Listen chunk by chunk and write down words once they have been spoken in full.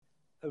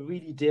a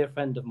really dear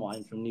friend of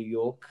mine from New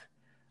York,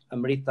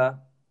 Amrita.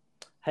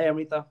 Hey,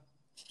 Amrita.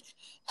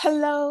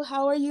 Hello,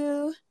 how are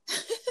you?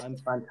 I'm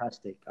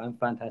fantastic. I'm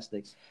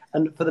fantastic.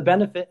 And for the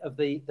benefit of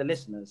the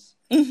listeners,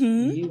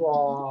 Mm-hmm. you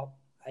are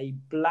a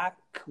black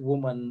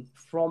woman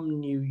from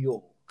New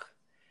York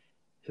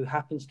who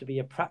happens to be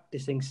a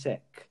practicing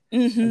Sikh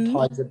and Mm-hmm.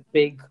 ties a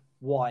big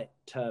white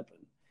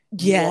turban.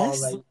 You are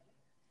Yes.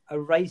 a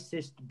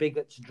racist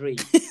bigot's dream.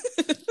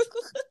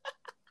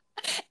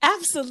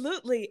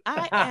 Absolutely.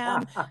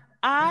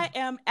 I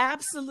am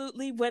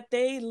absolutely what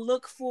they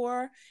look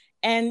for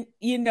and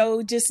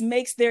just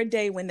makes their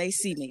day when they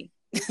see me.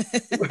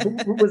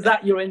 Was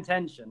that your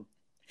intention?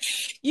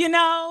 You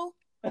know,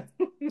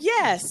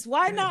 yes,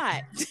 why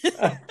not?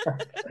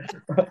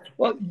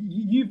 Well,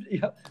 we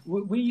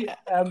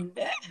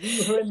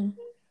were in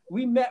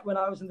we met when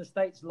I was in the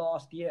States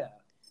last year,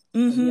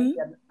 and we Mm-hmm.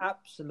 had an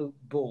absolute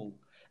ball.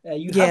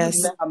 You Yes.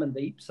 haven't met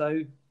Amandeep,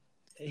 so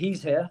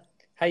he's here.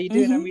 How you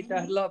doing, Mm-hmm. Amrita? I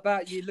heard a lot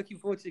about you. Looking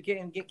forward to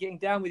getting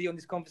down with you on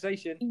this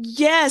conversation.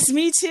 Yes,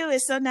 me too.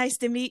 It's so nice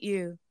to meet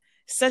you.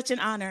 Such an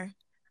honor.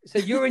 So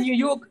you're in New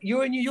York.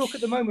 You're in New York at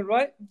the moment,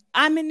 right?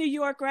 I'm in New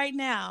York right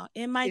now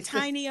in my It's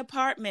tiny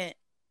apartment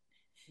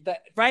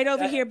that right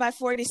over here by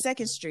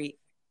 42nd Street.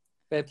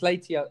 fair play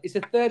to you. It's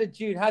the 3rd of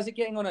June. How's it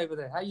getting on over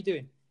there? How you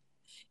doing?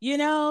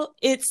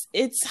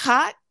 It's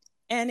hot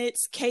and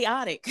it's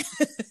chaotic.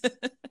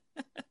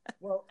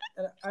 Well,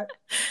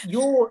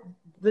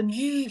 the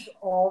news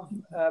of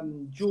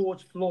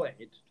George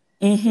Floyd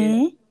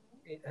Mm-hmm.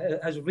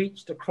 it has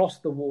reached across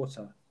the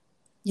water.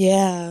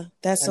 Yeah,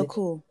 that's so And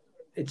cool.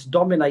 It's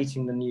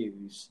dominating the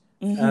news.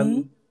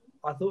 Mm-hmm.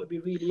 I thought it'd be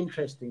really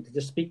interesting to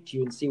just speak to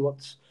you and see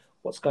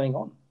what's going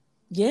on.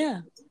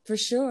 Yeah, for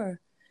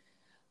sure.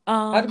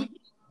 How do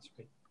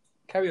we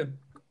carry on?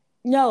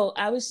 No,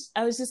 I was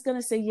just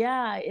gonna say,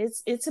 yeah,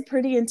 it's a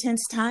pretty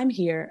intense time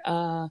here.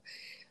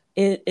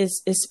 It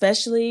is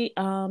especially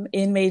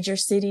in major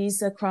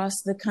cities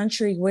across the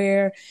country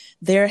where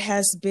there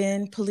has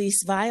been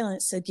police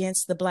violence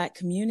against the Black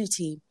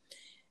community,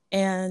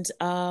 and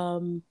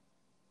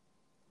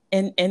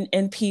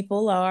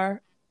people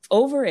are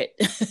over it,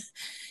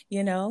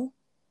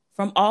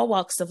 from all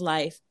walks of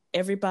life.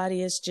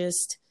 Everybody is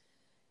just,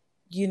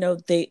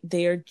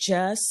 they're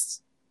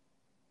just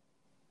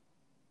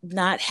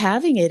not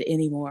having it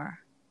anymore.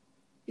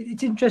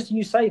 It's interesting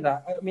you say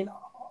that. I mean,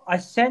 I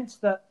sense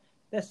that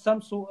there's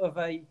some sort of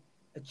a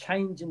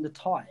change in the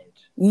tide.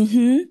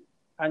 Mm-hmm.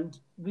 And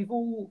we've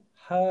all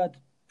heard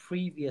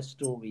previous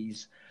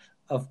stories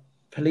of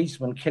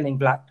policemen killing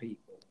Black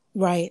people.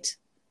 Right.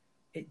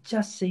 It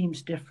just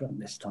seems different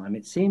this time.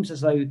 It seems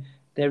as though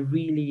there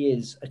really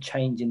is a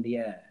change in the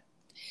air.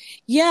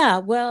 Yeah,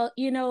 well,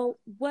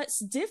 what's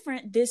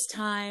different this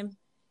time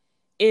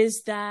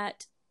is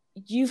that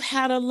you've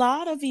had a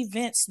lot of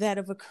events that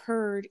have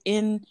occurred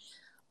in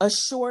a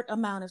short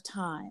amount of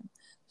time.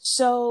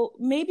 So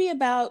maybe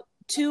about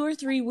 2 or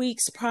 3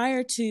 weeks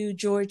prior to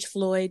George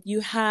Floyd,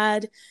 you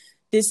had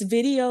this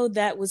video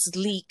that was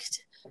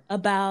leaked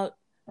about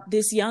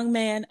this young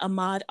man,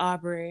 Ahmaud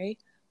Arbery,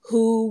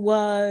 who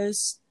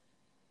was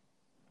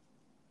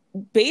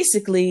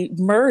basically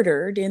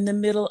murdered in the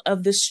middle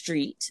of the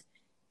street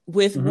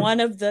with Mm-hmm. one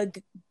of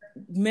the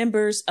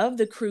members of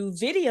the crew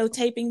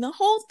videotaping the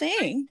whole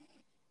thing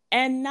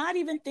and not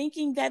even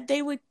thinking that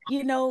they would,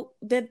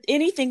 that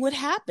anything would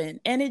happen.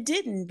 And it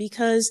didn't,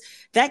 because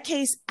that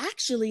case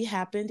actually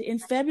happened in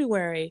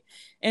February.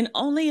 And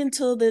only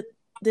until the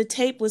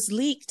tape was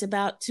leaked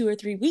about 2 or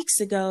 3 weeks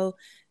ago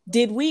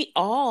did we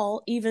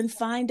all even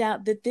find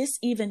out that this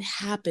even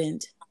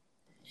happened.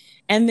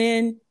 And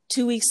then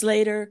 2 weeks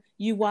later,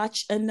 you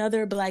watch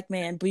another Black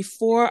man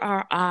before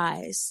our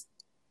eyes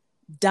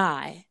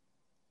die.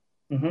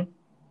 Mm-hmm.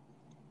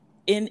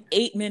 In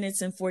 8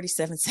 minutes and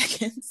 47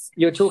 seconds.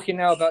 You're talking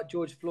now about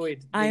George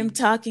Floyd. I am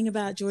talking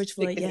about George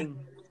Floyd, yeah.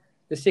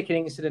 The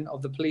sickening incident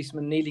of the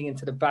policeman kneeling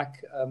into the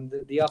back,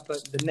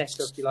 the neck,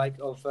 if you like,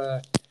 of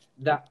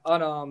that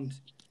unarmed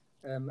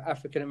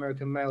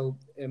African-American male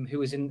who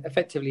was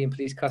effectively in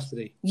police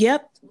custody.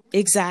 Yep,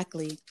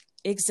 exactly.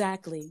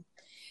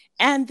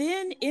 And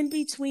then in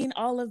between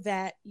all of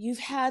that, you've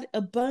had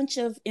a bunch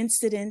of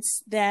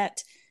incidents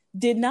that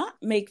did not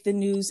make the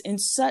news in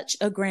such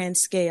a grand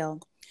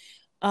scale.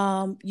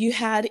 You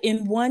had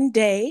in one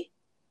day,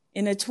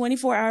 in a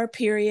 24-hour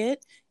period,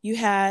 you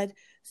had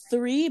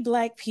 3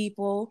 Black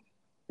people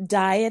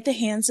die at the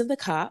hands of the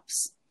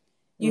cops.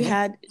 You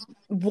had,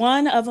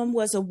 one of them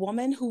was a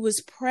woman who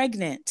was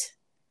pregnant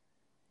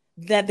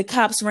that the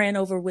cops ran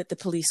over with the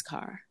police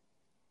car.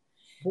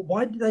 But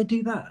why did they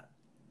do that?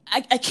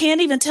 I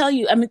can't even tell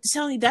you. I'm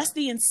telling you, that's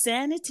the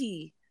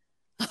insanity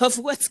of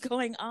what's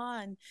going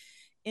on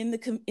in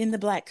the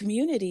Black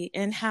community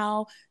and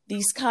how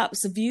these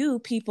cops view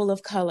people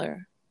of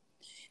color.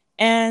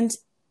 And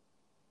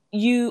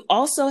you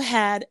also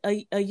had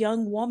a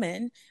young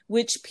woman,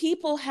 which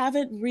people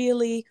haven't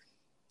really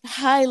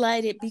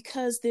highlighted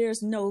because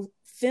there's no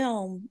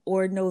film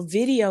or no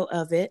video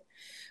of it,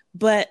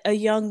 but a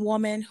young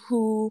woman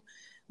who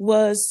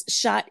was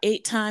shot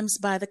 8 times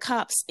by the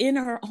cops in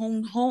her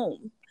own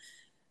home.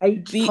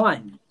 8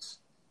 times?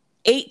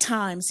 8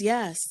 times,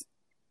 yes.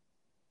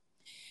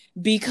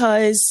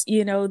 Because,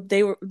 you know,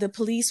 the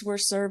police were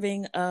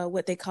serving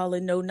what they call a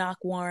no-knock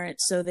warrant,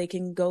 so they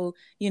can go,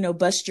 you know,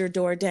 bust your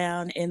door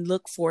down and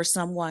look for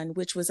someone,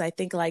 which was, I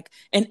think, like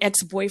an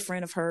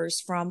ex-boyfriend of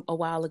hers from a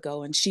while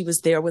ago. And she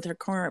was there with her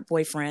current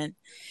boyfriend,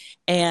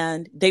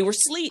 and they were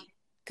asleep,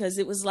 because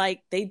it was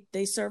like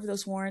they serve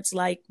those warrants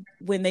like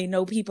when they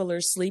know people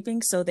are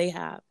sleeping, so they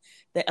have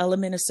the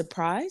element of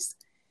surprise.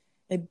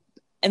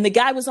 And the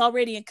guy was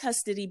already in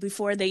custody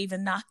before they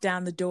even knocked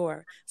down the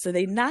door. So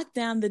they knocked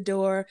down the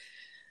door.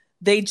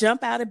 They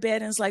jump out of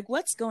bed and it's like,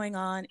 what's going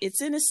on?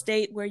 It's in a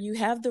state where you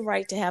have the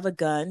right to have a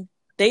gun.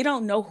 They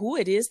don't know who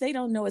it is. They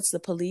don't know it's the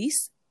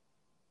police.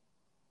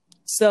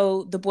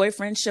 So the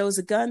boyfriend shows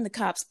a gun. The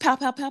cops, pow,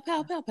 pow, pow,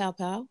 pow, pow, pow,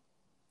 pow.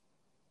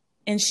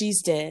 And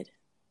she's dead.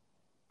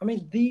 I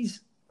mean,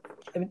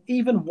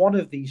 even one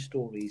of these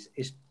stories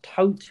is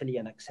totally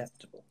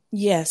unacceptable.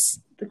 Yes.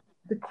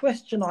 The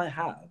question I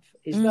have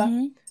is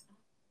that,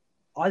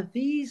 are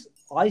these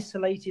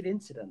isolated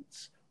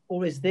incidents,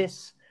 or is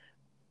this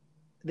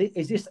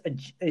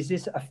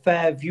a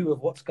fair view of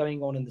what's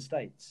going on in the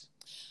States?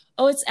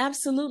 Oh, it's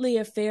absolutely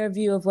a fair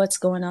view of what's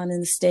going on in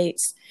the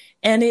States.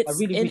 And I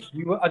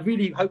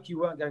really hoped you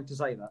weren't going to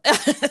say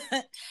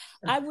that.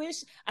 I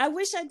wish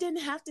I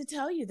didn't have to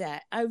tell you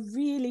that. I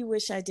really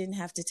wish I didn't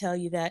have to tell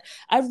you that.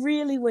 I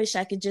really wish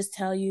I could just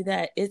tell you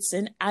that it's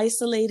an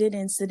isolated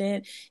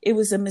incident. It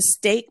was a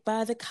mistake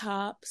by the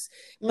cops,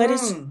 but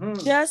it's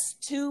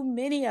just too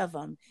many of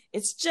them.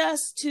 It's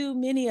just too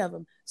many of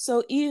them.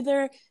 So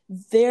either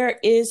there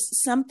is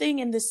something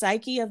in the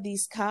psyche of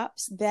these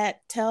cops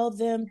that tell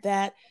them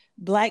that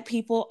Black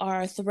people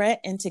are a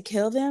threat and to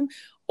kill them,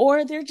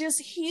 or they're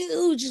just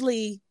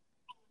hugely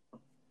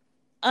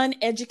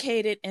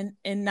uneducated and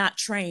not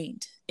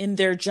trained in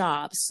their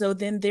jobs. So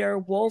then they're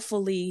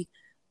woefully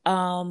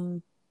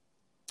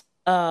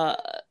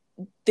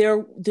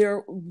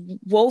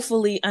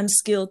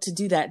unskilled to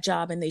do that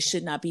job, and they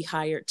should not be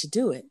hired to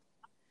do it.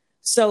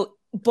 So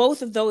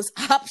both of those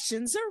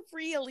options are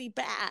really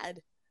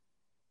bad.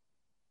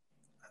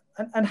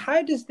 And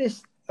how does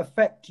this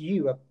affect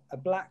you, a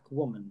Black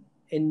woman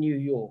in New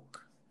York,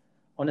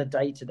 on a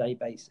day-to-day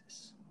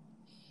basis?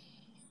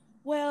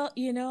 Well,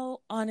 you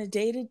know,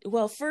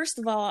 first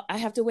of all, I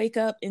have to wake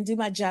up and do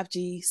my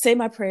japji, say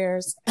my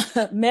prayers,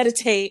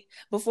 meditate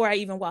before I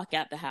even walk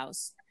out the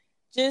house,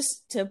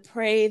 just to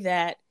pray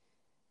that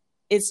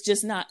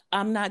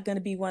I'm not going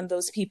to be one of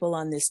those people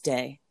on this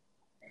day.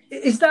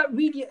 Is that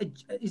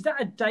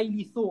a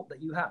daily thought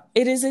that you have?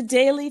 It is a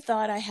daily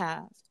thought I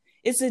have.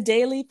 It's a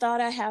daily thought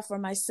I have for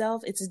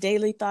myself. It's a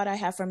daily thought I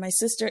have for my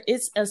sister.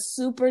 It's a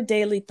super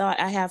daily thought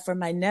I have for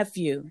my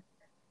nephew.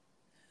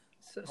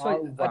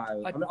 Wow.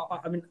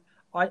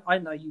 I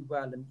know you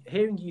well, and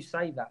hearing you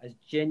say that has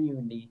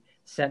genuinely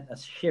sent a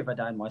shiver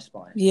down my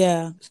spine.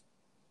 Yeah.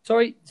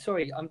 Sorry.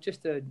 I'm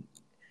just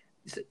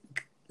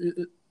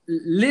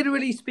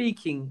literally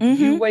speaking.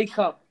 You wake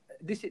up.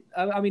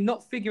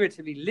 Not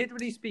figuratively.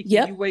 Literally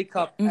speaking, you wake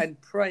up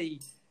and pray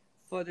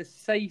for the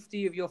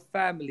safety of your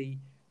family.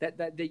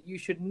 That you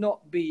should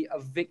not be a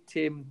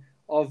victim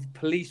of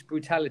police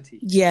brutality.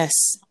 Yes,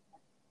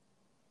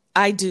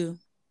 I do.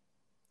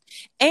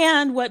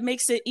 And what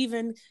makes it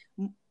even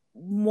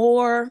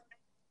more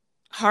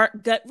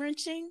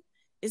gut-wrenching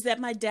is that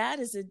my dad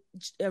is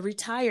a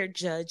retired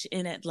judge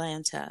in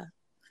Atlanta.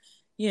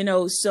 You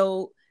know,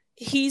 so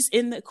he's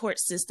in the court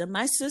system.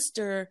 My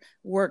sister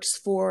works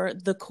for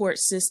the court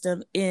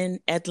system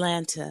in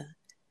Atlanta.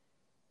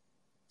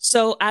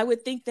 So I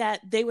would think that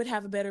they would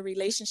have a better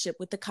relationship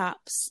with the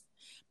cops.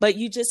 But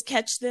you just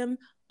catch them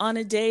on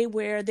a day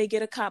where they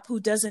get a cop who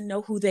doesn't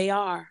know who they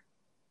are.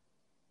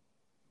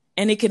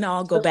 And it can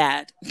all go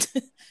bad.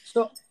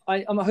 So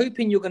I'm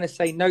hoping you're going to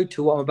say no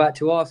to what I'm about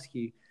to ask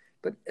you.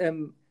 But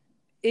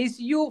is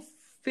your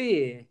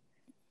fear,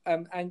 let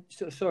me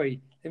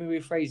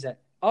rephrase that.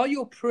 Are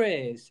your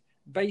prayers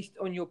based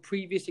on your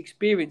previous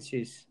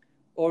experiences?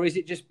 Or is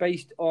it just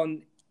based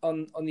on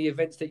the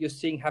events that you're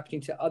seeing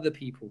happening to other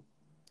people?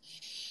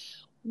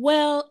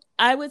 Well,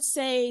 I would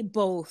say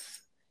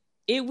both.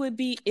 It would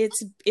be,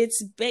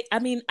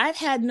 I've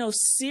had no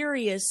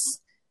serious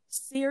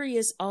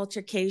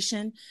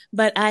altercation,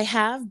 but I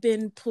have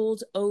been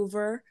pulled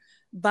over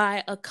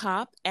by a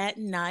cop at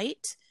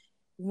night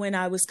when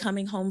I was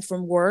coming home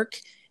from work,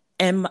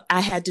 and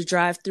I had to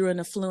drive through an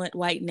affluent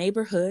white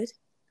neighborhood,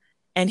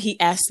 and he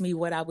asked me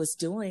what I was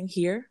doing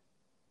here.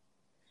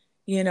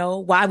 You know,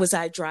 why was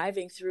I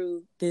driving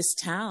through this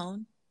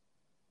town?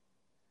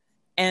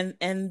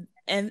 And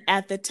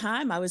at the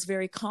time I was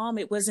very calm.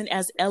 It wasn't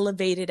as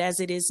elevated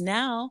as it is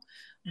now,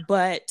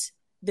 but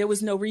there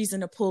was no reason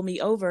to pull me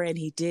over, and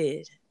he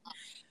did.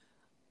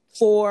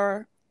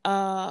 For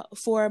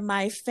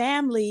my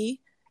family,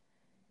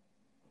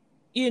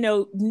 you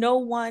know, no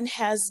one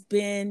has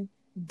been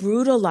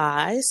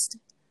brutalized,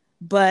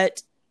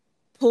 but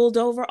pulled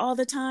over all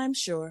the time,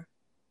 sure.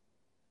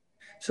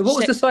 So what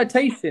was the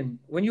citation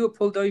when you were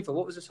pulled over?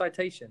 What was the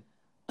citation?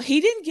 He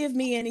didn't give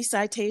me any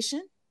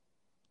citation.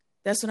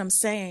 That's what I'm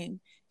saying.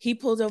 He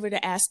pulled over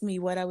to ask me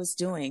what I was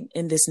doing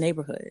in this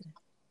neighborhood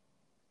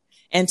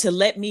and to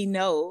let me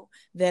know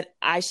that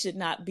I should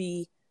not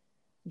be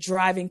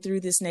driving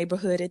through this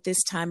neighborhood at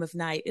this time of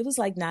night. It was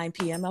like 9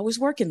 p.m. I was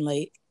working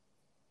late.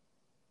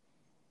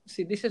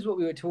 See, this is what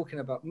we were talking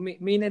about. Me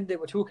and Ende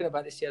were talking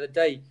about this the other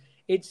day.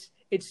 It's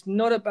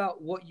not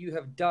about what you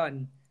have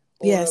done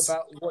or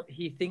about what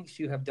he thinks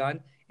you have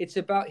done. It's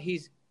about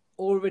his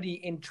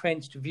already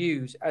entrenched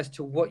views as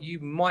to what you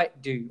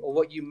might do or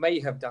what you may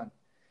have done.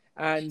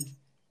 And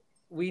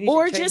we need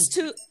or to change...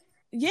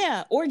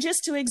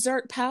 just to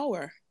exert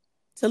power,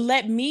 to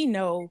let me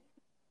know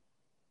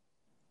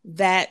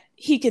that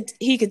he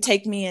could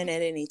take me in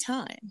at any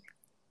time.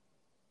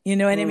 You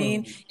know what I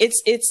mean?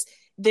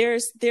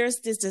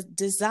 There's this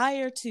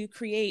desire to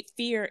create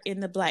fear in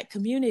the Black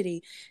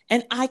community,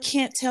 and I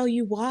can't tell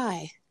you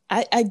why.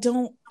 I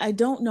don't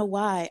know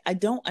why. I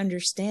don't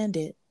understand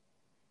it.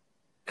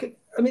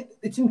 I mean,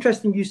 it's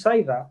interesting you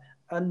say that,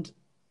 and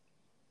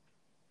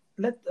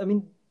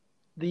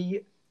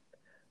the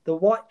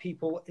white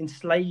people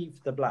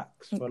enslaved the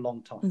Blacks for a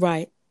long time,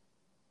 right?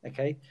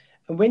 Okay,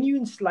 and when you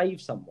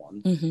enslave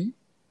someone,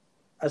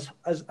 as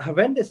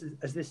horrendous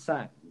as this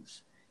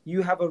sounds,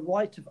 you have a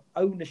right of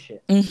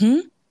ownership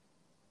and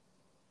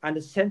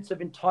a sense of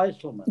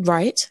entitlement,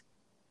 right,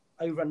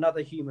 over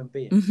another human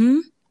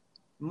being,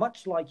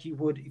 much like you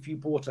would if you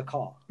bought a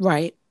car,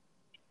 right.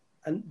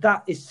 And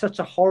that is such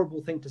a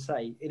horrible thing to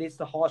say. It is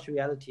the harsh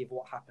reality of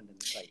what happened in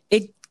the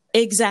States.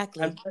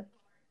 Exactly.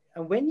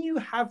 And when you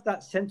have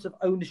that sense of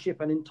ownership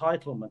and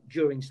entitlement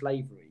during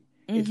slavery,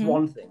 it's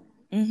one thing.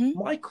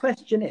 My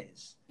question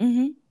is,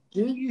 do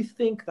you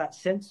think that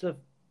sense of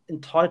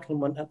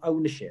entitlement and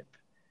ownership,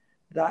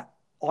 that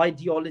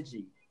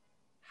ideology,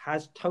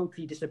 has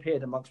totally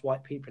disappeared amongst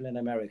white people in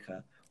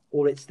America,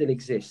 or it still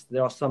exists?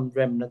 There are some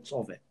remnants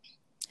of it.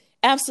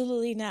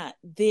 Absolutely not.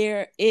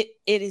 It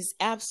is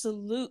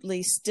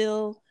absolutely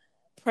still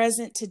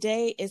present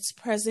today. It's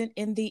present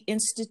in the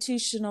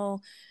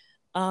institutional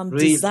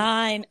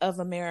design of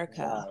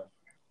America. Wow.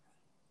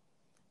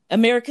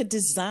 America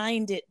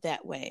designed it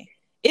that way.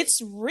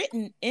 It's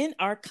written in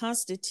our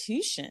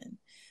Constitution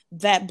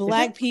that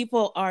Black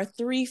people are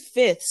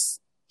 3/5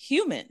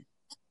 human.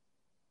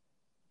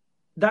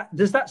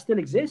 Does that still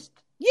exist?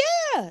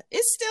 Yeah,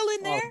 it's still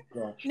in there.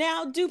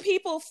 Now, do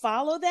people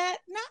follow that?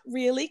 Not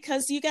really,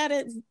 because you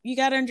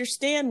gotta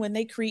understand, when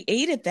they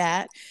created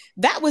that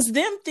was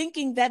them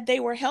thinking that they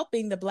were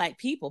helping the Black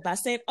people by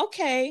saying,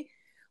 okay,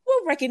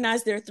 we'll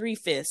recognize their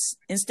 3/5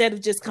 instead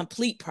of just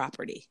complete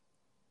property.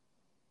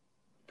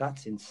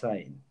 That's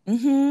insane.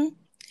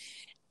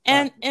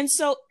 And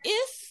so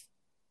if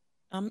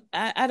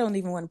I don't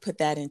even want to put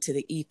that into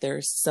the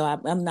ethers, so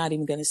I'm not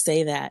even going to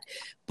say that.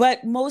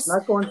 But most... No,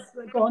 go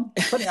on,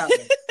 put it out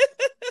there.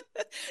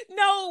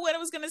 No, what I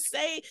was going to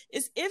say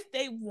is, if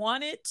they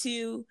wanted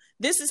to,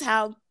 this is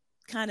how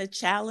kind of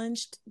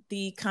challenged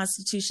the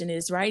Constitution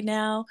is right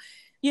now.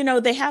 You know,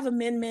 they have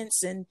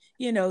amendments and,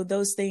 you know,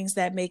 those things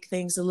that make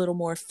things a little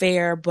more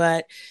fair.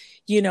 But,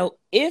 you know,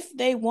 if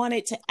they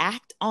wanted to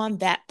act on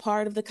that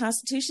part of the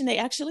Constitution, they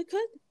actually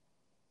could.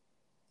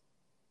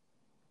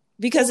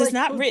 Because it's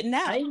not written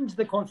out. Change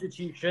the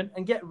Constitution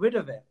and get rid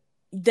of it.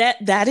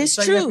 That is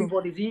true.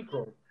 Everybody's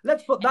equal.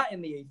 Let's put that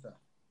in the ether.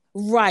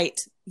 Right.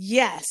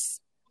 Yes.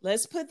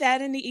 Let's put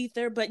that in the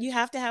ether. But you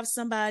have to have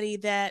somebody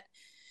that...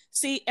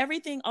 See,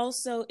 everything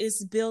also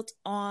is built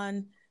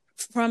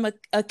from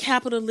a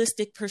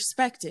capitalistic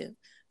perspective.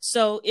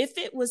 So if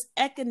it was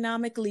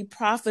economically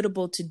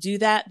profitable to do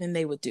that, then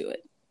they would do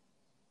it.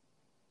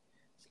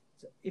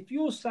 If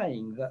you're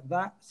saying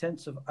that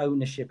sense of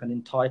ownership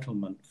and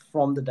entitlement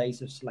from the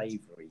days of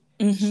slavery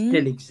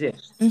still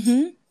exists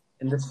in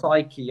the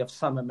psyche of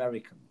some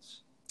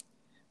Americans,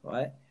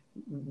 right?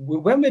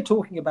 When we're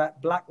talking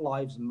about Black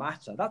Lives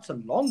Matter, that's a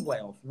long way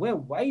off. We're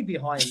way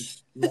behind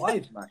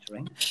lives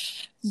mattering.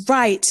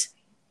 Right.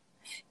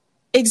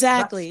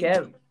 Exactly. That's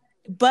scary.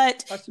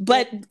 But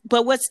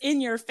what's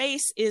in your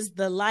face is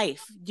the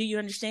life. Do you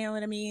understand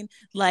what I mean?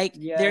 Like,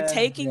 they're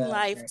taking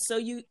life.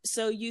 Yeah.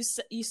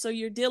 So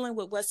you're dealing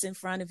with what's in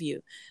front of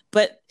you.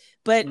 But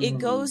it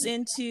goes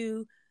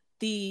into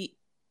the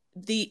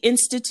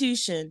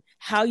institution,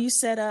 how you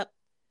set up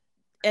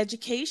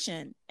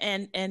education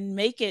and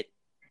make it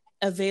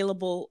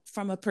available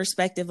from a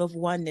perspective of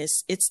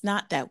oneness. It's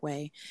not that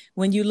way.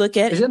 When you look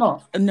at Is it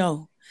not?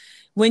 No.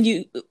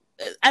 You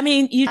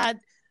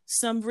had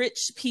some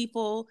rich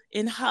people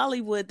in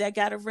Hollywood that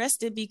got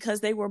arrested because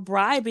they were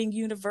bribing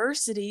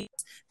universities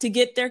to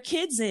get their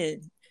kids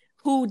in,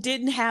 who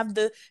didn't have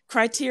the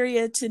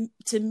criteria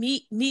to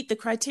meet the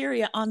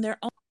criteria on their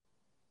own.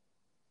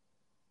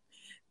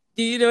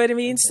 Do you know what I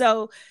mean?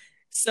 Okay.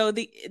 So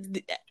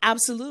the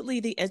absolutely,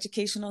 the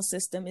educational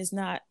system is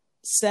not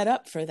set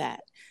up for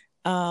that,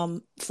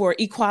 for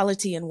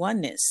equality and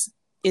oneness.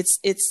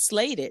 It's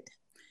slated.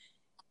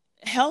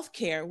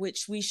 Healthcare,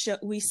 which we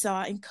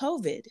saw in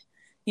COVID.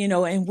 You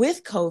know, and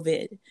with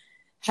COVID,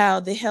 how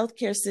the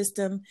healthcare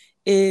system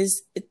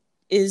is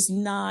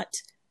not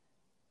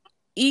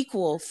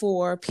equal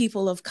for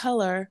people of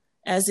color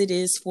as it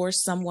is for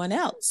someone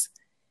else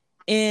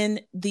in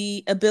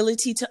the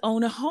ability to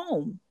own a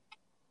home.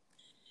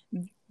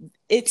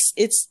 It's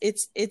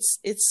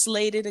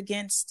slated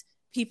against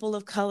people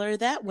of color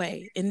that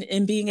way,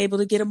 in being able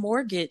to get a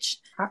mortgage.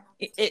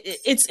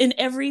 It's in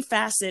every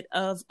facet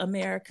of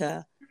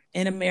America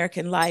and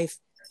American life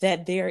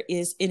that there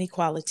is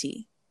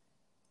inequality.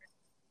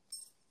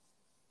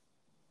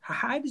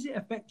 How does it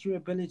affect your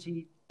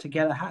ability to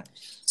get a house?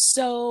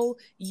 So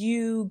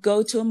you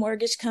go to a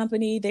mortgage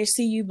company, they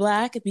see you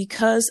Black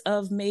because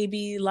of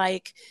maybe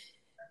like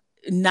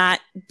not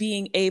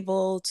being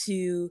able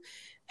to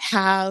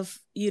have,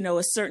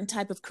 a certain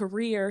type of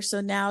career.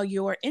 So now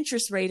your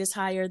interest rate is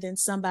higher than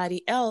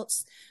somebody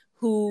else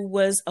who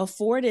was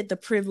afforded the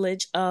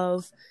privilege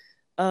of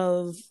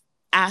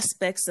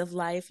aspects of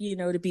life,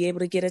 to be able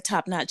to get a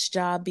top-notch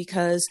job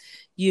because,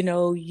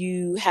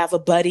 you have a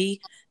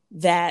buddy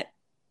that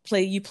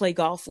you play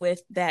golf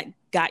with that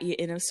got you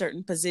in a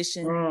certain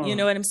position. You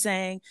know what I'm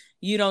saying?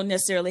 You don't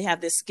necessarily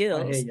have the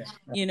skills,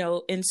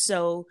 and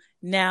so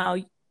now,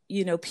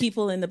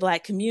 people in the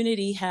Black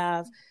community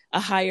have a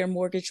higher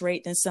mortgage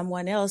rate than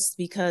someone else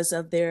because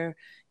of their,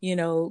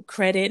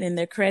 credit, and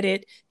their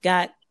credit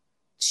got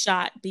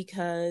shot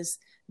because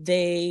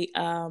they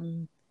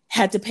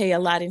had to pay a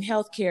lot in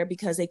healthcare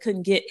because they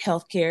couldn't get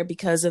healthcare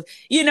because of,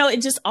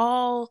 it just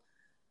all,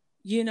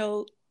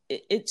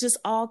 it just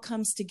all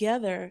comes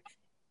together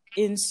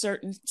in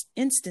certain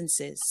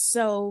instances.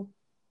 So,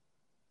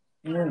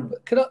 let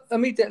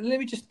me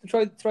just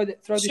throw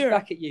this Sure.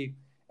 back at you.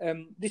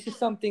 This is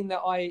something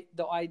that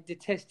I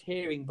detest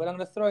hearing, but I'm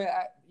going to throw it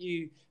at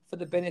you for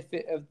the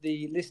benefit of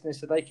the listeners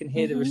so they can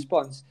hear the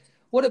response.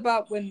 What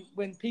about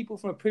when people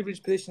from a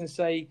privileged position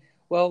say,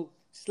 well,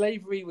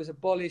 slavery was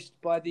abolished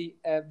by the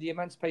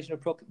Emancipation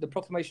of the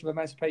Proclamation of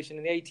Emancipation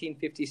in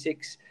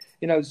 1856,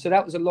 so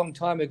that was a long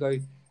time ago.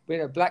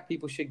 But, Black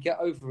people should get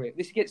over it.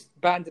 This gets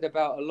bandied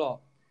about a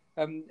lot.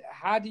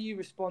 How do you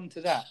respond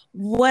to that?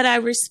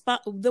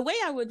 The way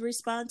I would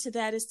respond to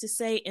that is to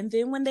say, and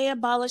then when they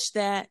abolished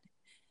that,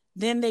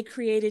 then they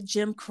created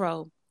Jim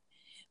Crow.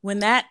 When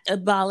that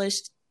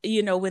abolished,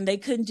 when they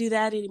couldn't do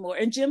that anymore.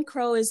 And Jim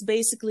Crow is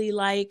basically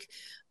like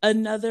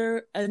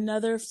another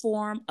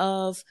form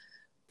of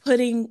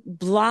putting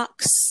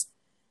blocks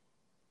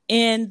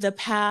in the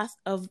path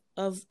of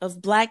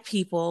Black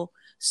people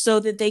so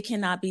that they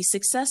cannot be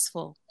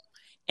successful.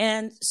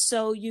 And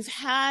so you've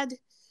had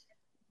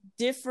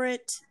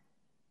different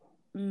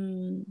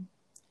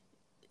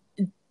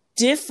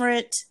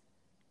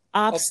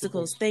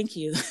obstacles. Thank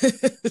you.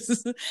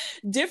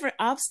 Different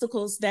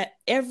obstacles that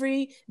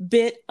every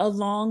bit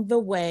along the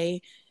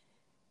way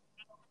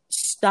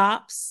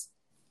stops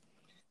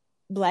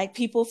Black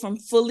people from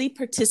fully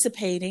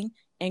participating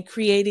and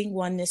creating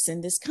oneness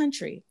in this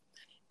country.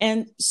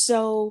 And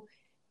so,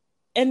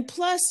 and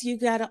plus you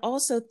got to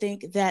also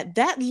think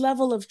that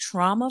level of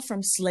trauma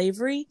from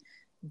slavery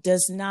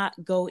does not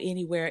go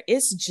anywhere.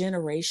 It's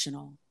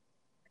generational.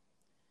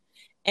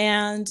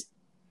 And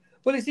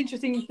well, it's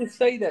interesting you should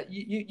say that.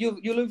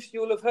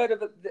 You'll have heard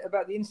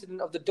about the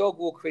incident of the dog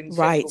walker in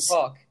Right.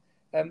 Central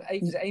Park.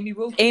 Was it Amy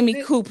Wilson?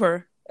 Amy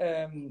Cooper.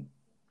 Sorry,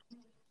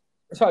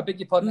 I beg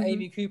your pardon,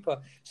 Amy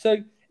Cooper. So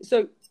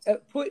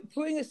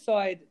putting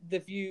aside the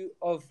view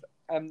of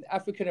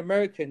African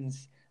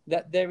Americans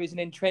that there is an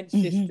entrenched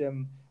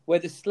system where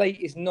the slate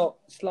is not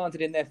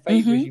slanted in their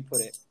favor, as you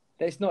put it.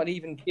 That it's not an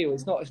even keel.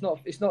 It's not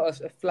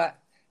a flat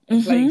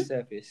playing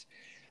surface.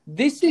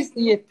 This is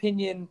the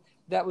opinion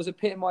that was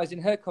epitomized in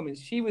her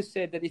comments. She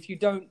said that if you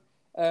don't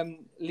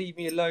leave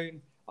me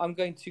alone, I'm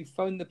going to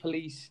phone the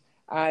police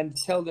and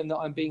tell them that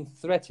I'm being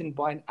threatened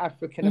by an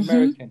African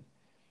American.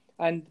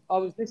 And I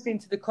was listening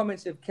to the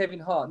comments of Kevin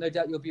Hart. No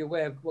doubt you'll be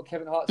aware of what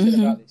Kevin Hart said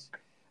about this.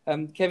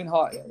 Kevin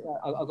Hart,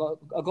 I got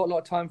a lot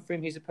of time for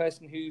him. He's a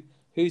person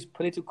whose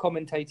political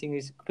commentating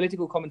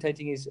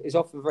is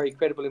often very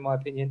credible, in my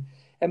opinion.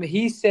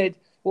 He said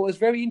what was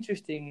very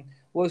interesting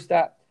was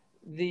that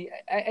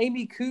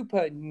Amy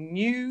Cooper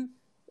knew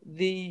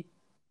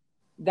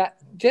that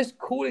just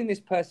calling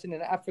this person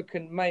an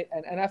African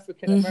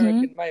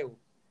American male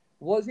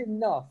was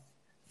enough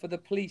for the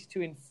police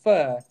to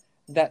infer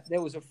that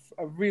there was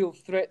a real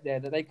threat there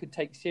that they could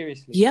take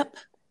seriously. Yep.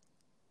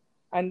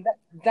 And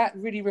that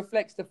really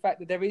reflects the fact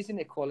that there is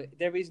inequality.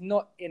 There is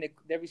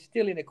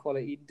still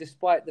inequality,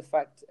 despite the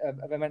fact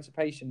of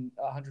emancipation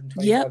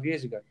 125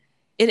 years ago.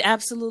 It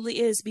absolutely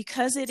is,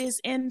 because it is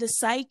in the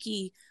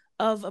psyche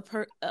of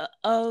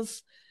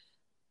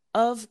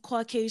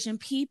Caucasian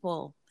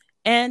people.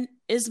 And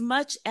as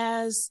much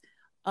as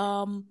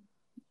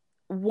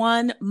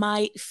one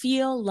might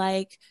feel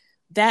like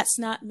that's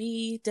not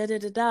me,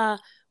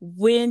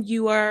 when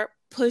you are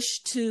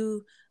pushed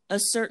to a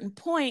certain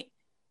point,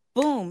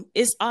 boom,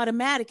 it's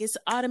automatic. It's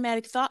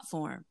automatic thought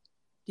form.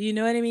 Do you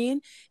know what I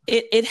mean?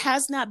 It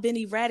has not been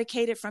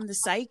eradicated from the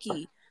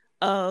psyche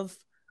of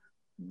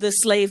the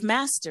slave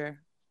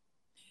master.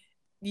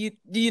 Do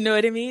you know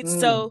what I mean?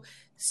 So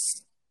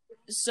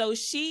so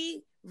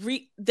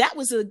that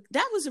was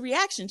a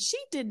reaction. She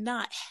did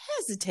not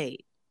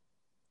hesitate.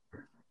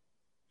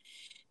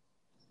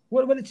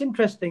 Well, it's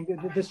interesting,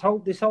 this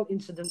whole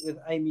incident with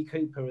Amy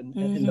Cooper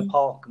in the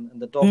park and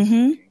the dog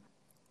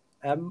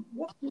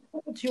walking.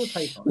 What's your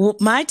take on it? Well,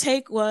 my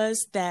take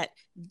was that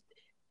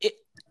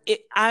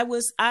I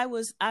was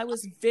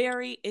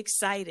very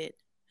excited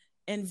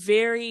and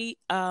very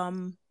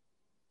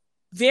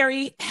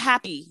very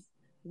happy.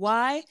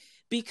 Why?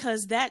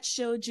 Because that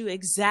showed you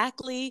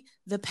exactly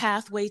the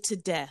pathway to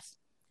death.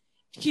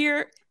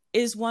 Here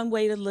is one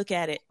way to look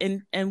at it,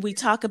 and we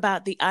talk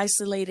about the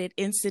isolated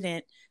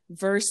incident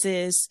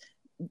versus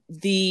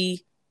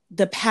the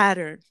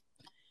pattern.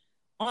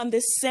 On the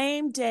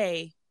same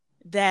day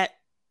that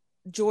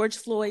George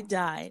Floyd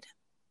died,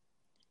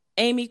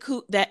 Amy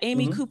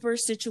Cooper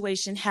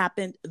situation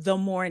happened the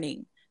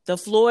morning. The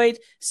Floyd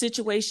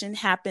situation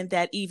happened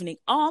that evening,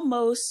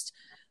 almost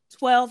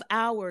 12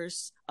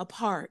 hours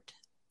apart.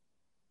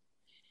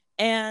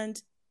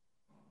 And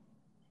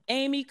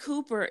Amy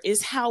Cooper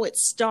is how it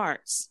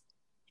starts,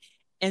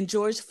 and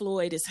George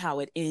Floyd is how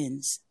it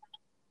ends.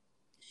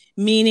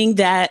 Meaning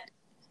that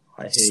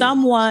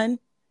someone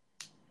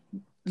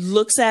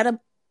looks at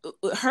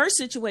her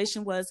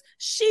situation was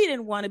she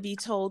didn't want to be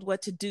told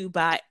what to do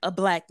by a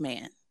black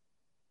man.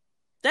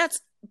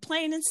 That's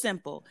plain and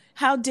simple.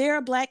 How dare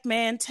a black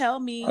man tell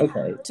me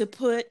to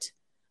put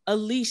a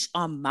leash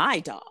on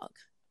my dog?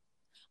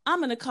 I'm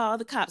going to call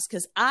the cops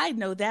because I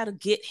know that'll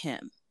get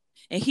him.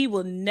 And he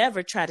will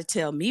never try to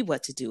tell me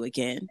what to do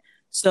again.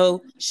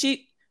 So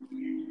she...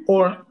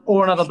 Or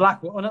another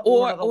black one.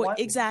 Or another white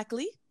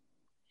exactly. One.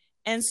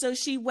 And so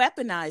she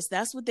weaponized.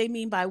 That's what they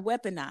mean by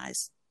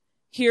weaponize.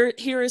 Here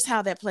is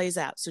how that plays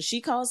out. So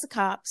she calls the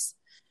cops,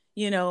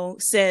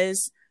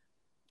 says,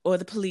 or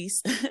the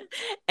police,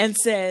 and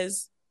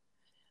says,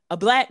 a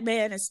black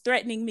man is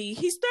threatening me.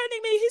 He's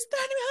threatening me.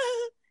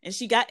 And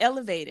she got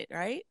elevated,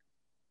 right?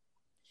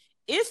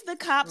 If the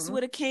cops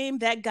would have came,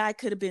 that guy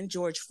could have been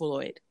George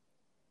Floyd.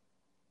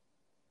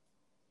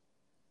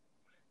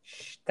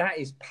 That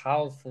is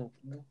powerful.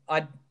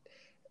 I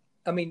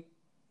mean,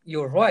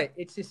 you're right.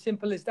 It's as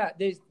simple as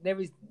that.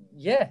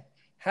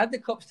 Had the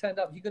cops turned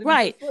up, you could have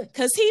right,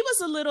 because he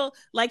was a little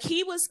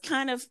he was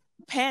kind of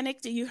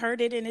panicked. You heard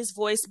it in his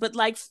voice, but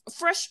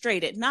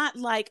frustrated, not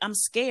like I'm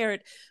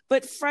scared,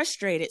 but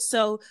frustrated.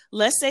 So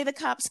let's say the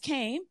cops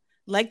came,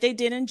 like they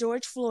did in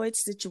George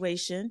Floyd's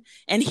situation,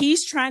 and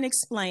he's trying to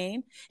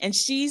explain, and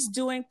she's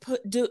doing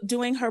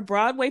her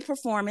Broadway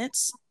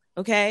performance,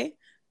 okay,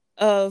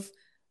 of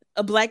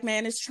a black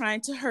man is trying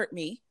to hurt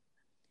me,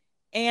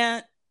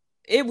 and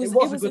it was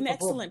an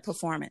excellent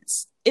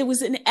performance. It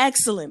was an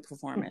excellent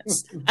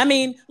performance. I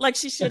mean,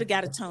 she should have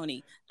got a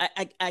Tony.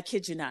 I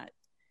kid you not.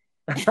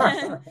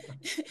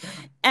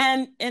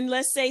 and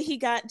let's say he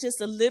got just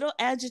a little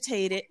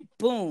agitated.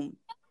 Boom.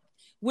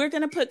 We're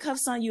going to put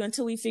cuffs on you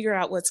until we figure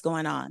out what's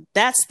going on.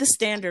 That's the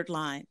standard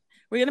line.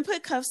 We're going to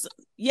put cuffs.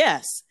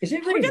 Yes. Is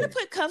it really? We're going to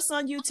put cuffs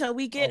on you till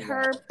we get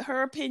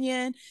her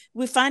opinion.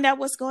 We find out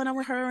what's going on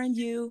with her and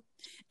you.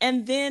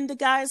 And then the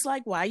guy's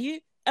like, why you?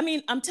 I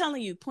mean, I'm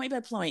telling you, point by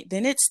point.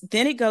 Then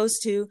it goes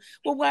to,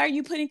 well, why are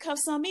you putting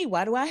cuffs on me?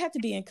 Why do I have to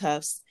be in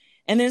cuffs?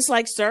 And then it's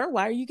like, sir,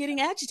 why are you getting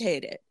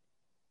agitated?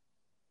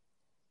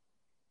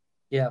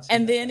 Yeah.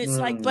 And then it's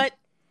like, but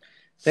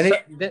then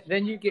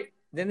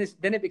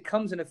it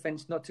becomes an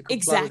offense not to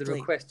comply with the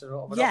request of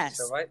an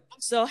officer, right?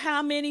 So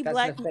how many That's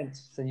an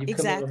offense. So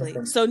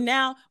exactly. So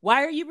now,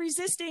 why are you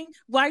resisting?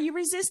 Why are you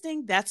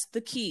resisting? That's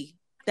the key.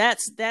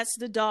 That's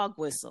the dog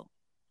whistle.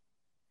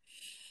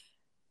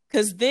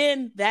 Because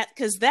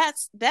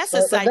that's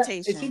a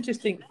citation. It's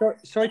interesting.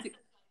 Sorry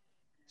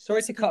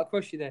to cut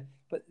across you there,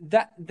 but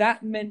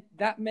that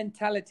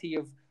mentality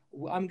of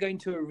I'm going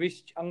to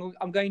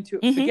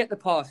forget the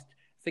past,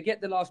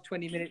 forget the last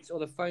 20 minutes or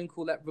the phone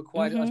call that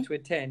required us to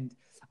attend.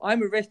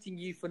 I'm arresting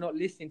you for not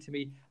listening to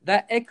me.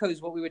 That echoes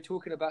what we were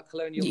talking about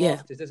colonial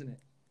masters, doesn't it?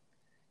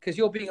 Because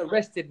you're being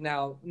arrested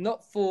now,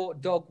 not for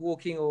dog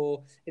walking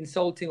or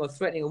insulting or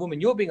threatening a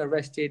woman. You're being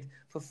arrested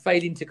for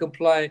failing to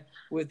comply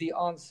with the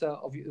answer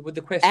with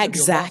the question.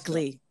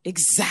 Exactly.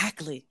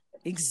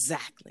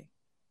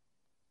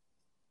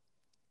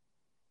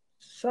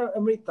 So,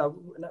 Amrita,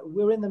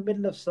 we're in the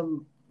middle of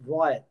some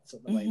riots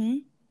at the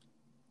moment.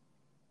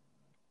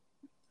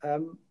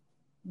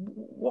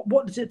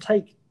 What does it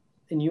take,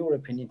 in your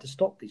opinion, to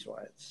stop these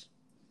riots?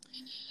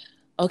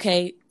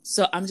 Okay,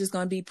 so I'm just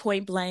going to be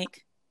point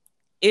blank.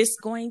 It's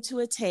going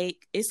to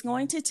take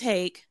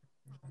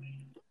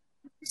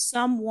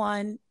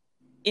someone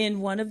in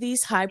one of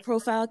these high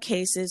profile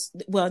cases.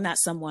 Well, not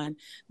someone,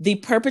 the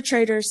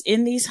perpetrators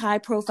in these high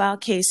profile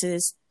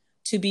cases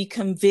to be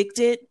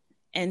convicted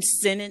and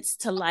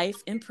sentenced to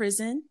life in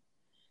prison,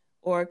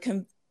 or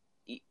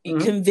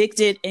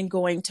convicted and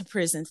going to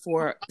prison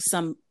for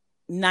some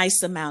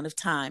nice amount of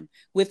time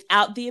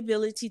without the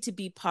ability to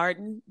be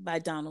pardoned by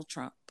Donald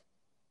Trump.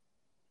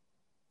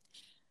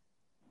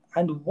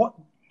 And what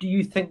do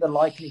you think the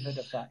likelihood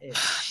of that is?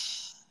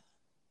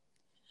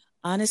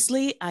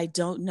 Honestly, I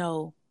don't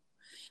know.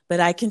 But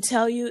I can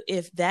tell you,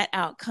 if that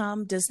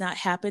outcome does not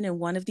happen in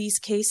one of these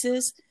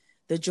cases,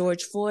 the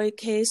George Floyd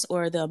case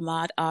or the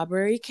Ahmaud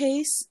Arbery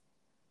case,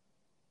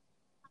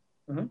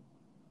 mm-hmm.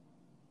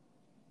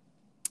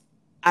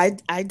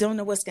 I don't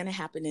know what's going to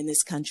happen in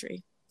this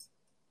country.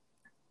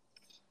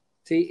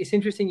 See, it's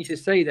interesting you should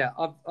say that.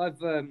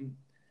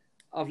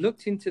 I've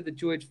looked into the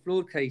George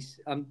Floyd case.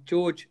 I'm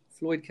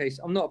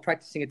not a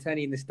practicing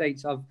attorney in the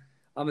States.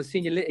 I'm a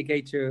senior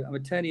litigator. I'm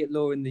attorney at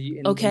law in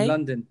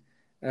London.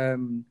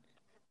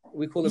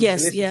 We call them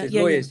solicitors,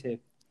 lawyers here.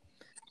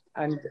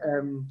 And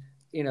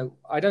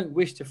I don't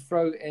wish to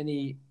throw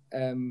any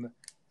fuel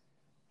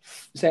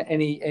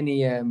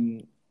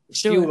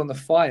on the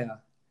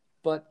fire,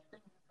 but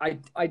I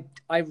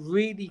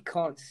really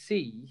can't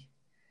see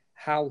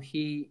how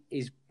he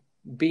is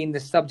being the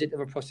subject of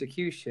a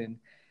prosecution,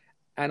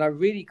 and I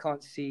really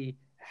can't see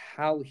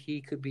how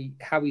he's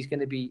going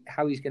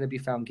to be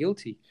found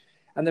guilty.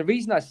 And the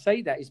reason I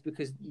say that is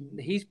because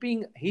he's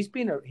been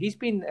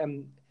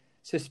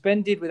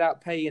suspended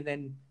without pay and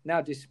then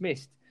now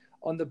dismissed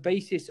on the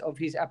basis of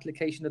his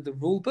application of the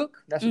rule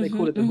book. That's what they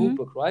call it, the rule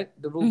book, right?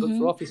 The rule book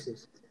for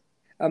officers.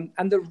 And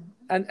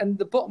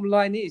the bottom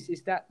line is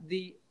that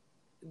the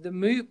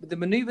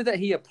maneuver that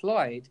he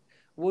applied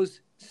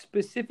was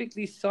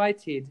specifically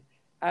cited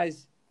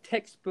as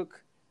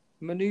textbook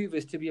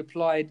maneuvers to be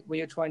applied when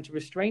you're trying to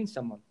restrain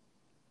someone.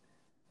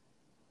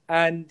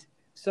 And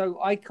so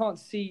I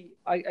actually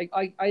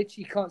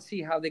can't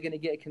see how they're going to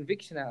get a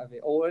conviction out of it,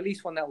 or at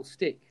least one that will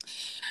stick.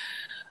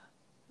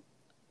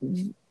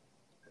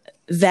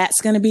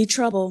 That's going to be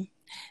trouble.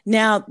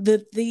 Now,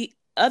 the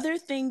other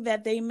thing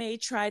that they may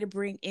try to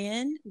bring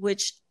in,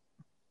 which,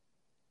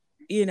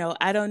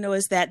 I don't know,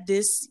 is that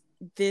this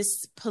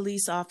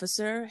police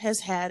officer has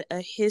had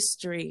a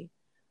history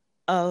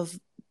of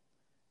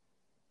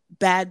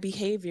bad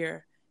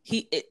behavior.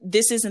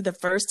 This isn't the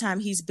first time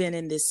he's been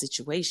in this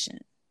situation.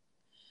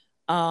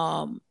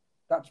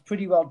 That's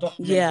pretty well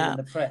documented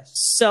in the press.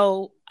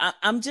 So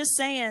I'm just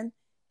saying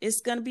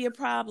it's going to be a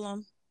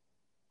problem.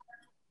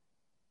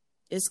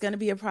 It's going to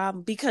be a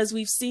problem because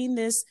we've seen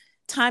this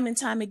time and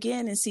time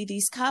again, and see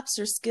these cops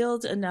are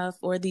skilled enough,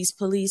 or these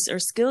police are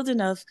skilled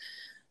enough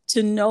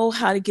to know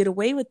how to get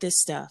away with this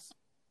stuff.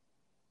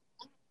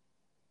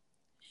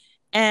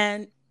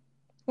 And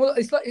well,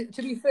 it's like,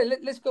 to be fair,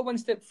 let's go one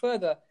step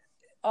further.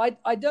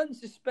 I don't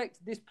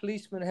suspect this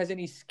policeman has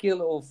any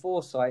skill or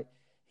foresight.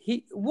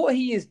 What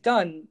he has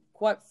done,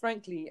 quite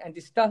frankly, and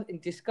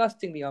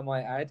disgustingly, I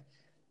might add,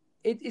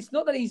 it's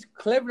not that he's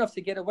clever enough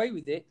to get away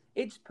with it.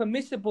 It's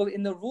permissible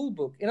in the rule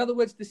book. In other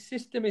words, the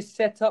system is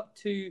set up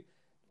to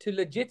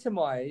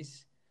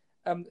legitimize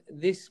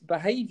this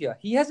behavior.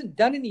 He hasn't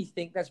done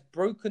anything that's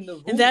broken the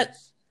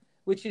rules,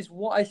 which is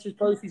what I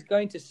suppose he's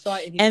going to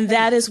cite in his case.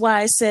 That is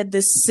why I said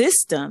the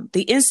system,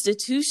 the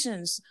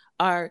institutions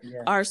are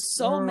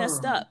so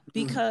messed up,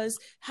 because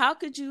how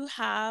could you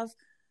have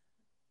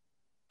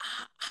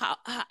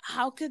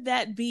how could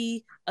that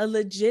be a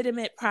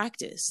legitimate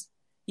practice?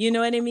 You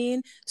know what I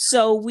mean?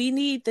 So we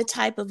need the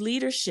type of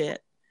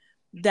leadership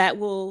that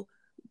will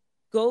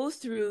go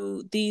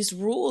through these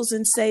rules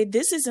and say,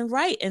 this isn't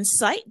right, and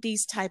cite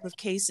these type of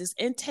cases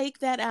and take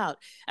that out.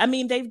 I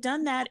mean, they've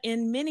done that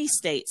in many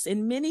states.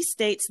 In many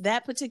states,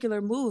 that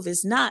particular move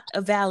is not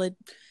a valid,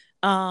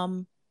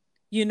 or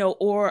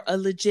a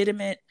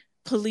legitimate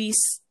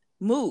police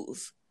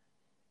move.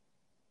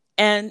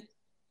 And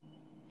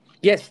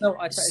yes, no,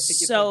 I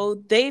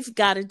so they've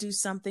got to do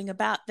something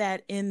about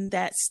that in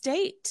that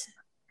state.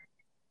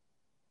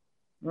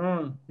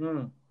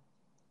 Mm-hmm.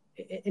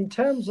 In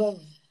terms of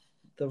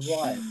the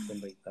riots,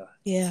 Amrita.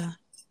 Yeah.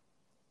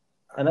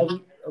 I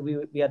know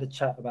we had a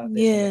chat about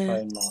this on the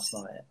phone last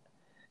night,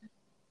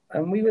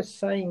 and we were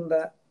saying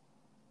that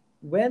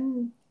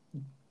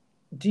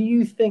do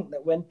you think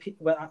that when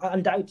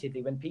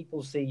undoubtedly when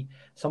people see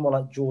someone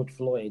like George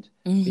Floyd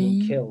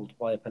being killed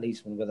by a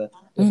policeman with a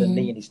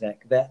knee in his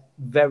neck, they're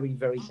very,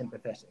 very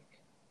sympathetic.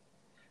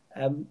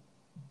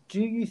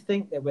 Do you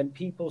think that when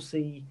people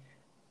see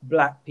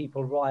black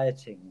people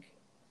rioting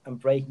and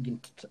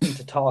breaking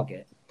into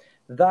Target,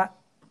 that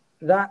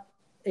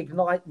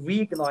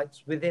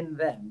reignites within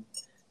them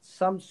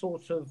some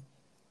sort of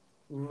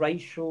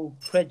racial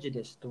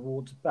prejudice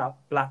towards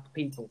black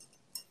people,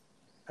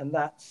 and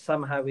that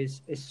somehow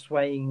is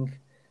swaying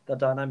the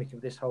dynamic of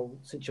this whole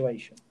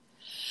situation?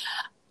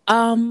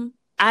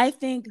 I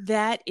think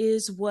that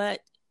is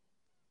what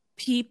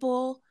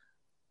people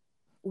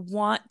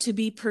want to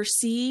be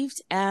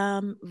perceived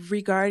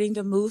regarding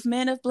the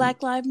movement of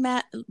Black Lives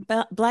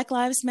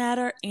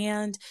Matter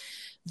and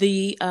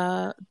the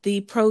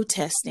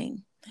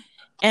protesting.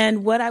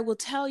 And what I will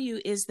tell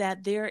you is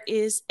that there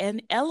is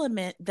an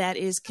element that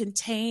is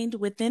contained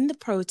within the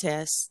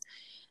protests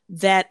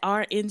that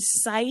are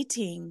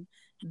inciting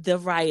the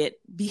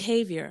riot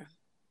behavior.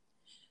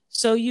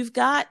 So you've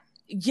got,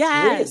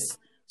 Really?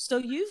 So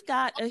you've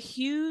got a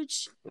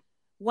huge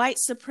white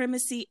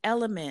supremacy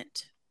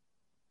element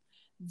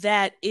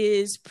that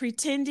is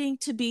pretending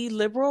to be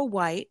liberal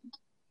white,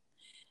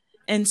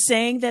 and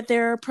saying that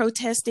they're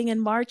protesting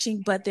and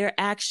marching, but they're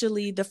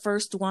actually the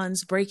first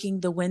ones breaking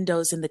the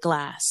windows and the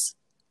glass.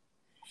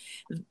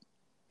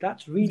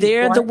 That's really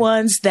They're frightening. the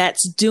ones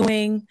that's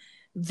doing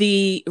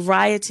the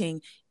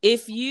rioting.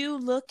 If you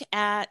look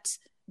at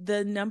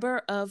the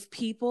number of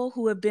people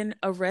who have been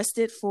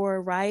arrested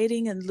for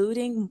rioting and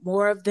looting,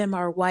 more of them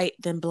are white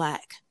than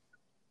black.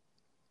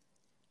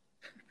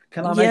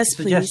 Can I make a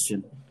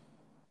suggestion? Please.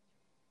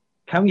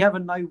 Can we have a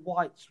no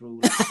whites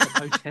rule at the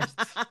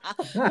protests?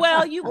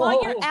 Well, you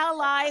want your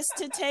allies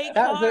to take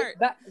part,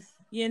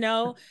 you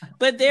know,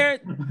 but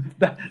they're...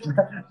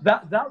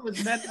 that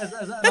was meant as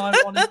an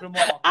ironic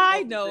remark.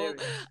 I know.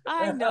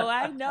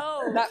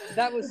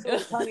 That was so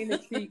tongue in the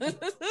cheek.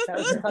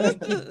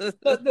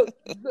 Look,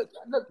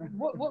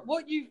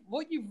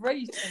 what you've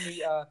raised,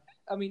 Anita,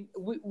 I mean,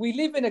 we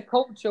live in a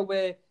culture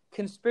where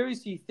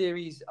conspiracy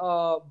theories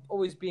are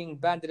always being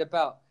bandied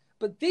about.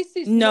 But this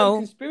is no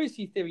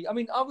conspiracy theory. I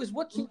mean, I was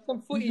watching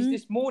some footage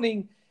this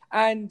morning,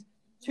 and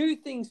two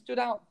things stood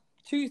out.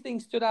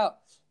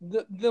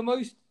 The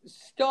most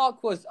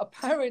stark was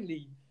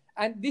apparently,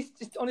 and this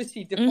just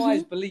honestly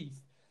defies belief.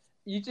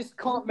 You just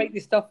can't make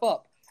this stuff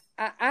up.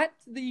 At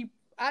the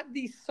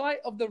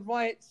site of the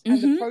riots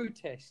and the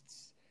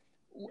protests,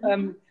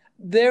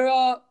 there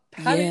are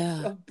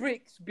pallets of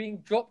bricks being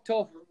dropped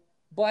off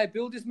by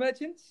builders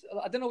merchants.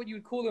 I don't know what you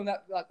would call them,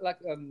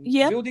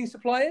 building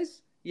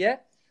suppliers. Yeah.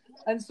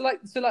 And so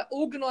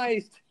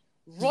organized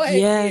riot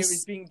gear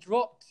is being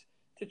dropped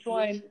to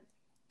try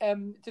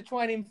and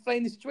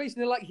inflame the situation.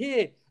 They're like,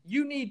 here,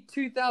 you need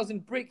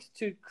 2,000 bricks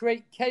to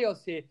create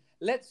chaos here.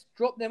 Let's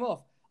drop them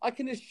off. I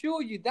can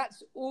assure you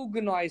that's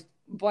organized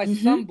by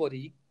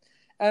somebody.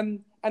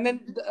 And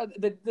then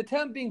the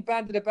term being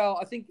bandied about,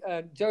 I think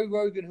Joe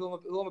Rogan, who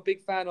I'm a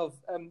big fan of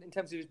in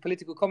terms of his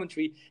political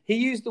commentary, he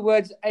used the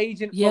words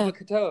agent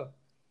provocateur.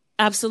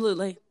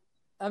 Absolutely.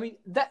 I mean,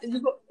 that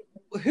you've got.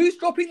 Who's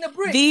dropping the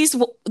bricks?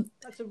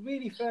 That's a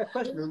really fair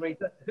question,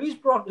 Rita. Who's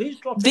dropping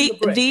the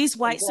bricks? These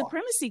white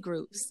supremacy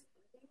groups.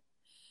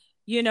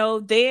 You know,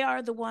 they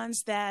are the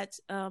ones that,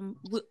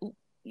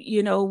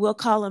 we'll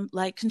call them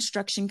like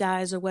construction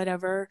guys or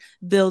whatever,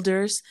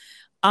 builders.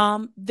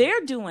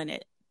 They're doing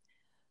it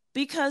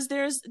because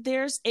there's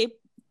a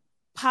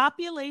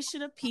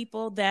population of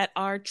people that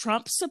are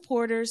Trump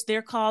supporters.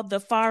 They're called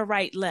the far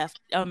right left,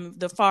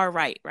 the far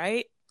right,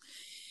 right?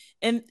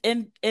 And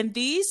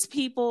these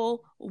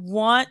people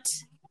want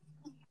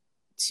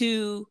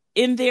to,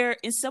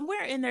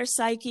 somewhere in their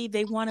psyche,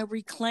 they want to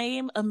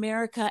reclaim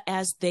America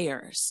as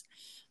theirs.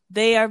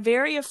 They are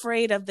very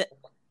afraid of the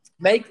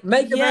make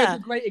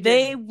America great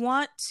again.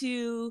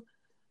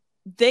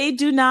 They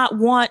do not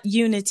want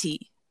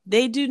unity.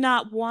 They do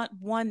not want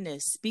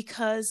oneness,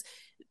 because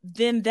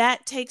then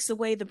that takes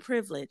away the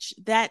privilege.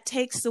 That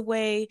takes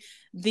away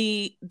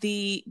the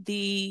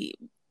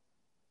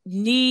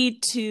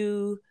need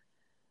to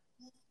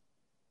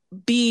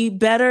be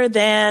better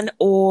than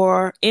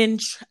or in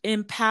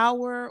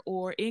power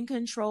or in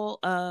control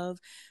of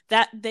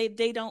that.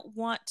 They don't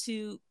want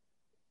to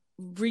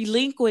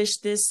relinquish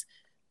this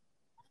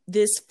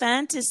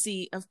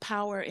fantasy of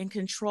power and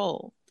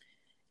control.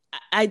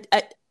 I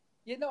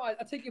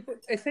take your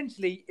point.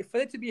 Essentially, for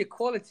there to be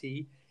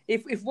equality,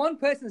 if one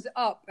person's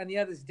up and the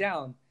other's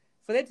down,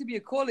 for there to be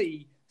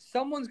equality,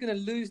 someone's going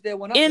to lose their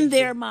one up in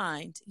their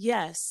mind.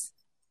 Yes.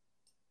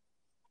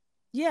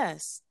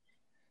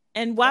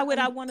 And why would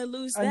I want to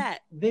lose that?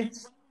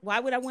 Why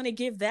would I want to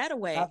give that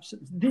away?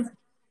 Absolutely.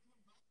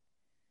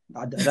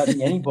 I don't think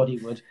anybody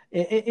would.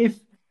 If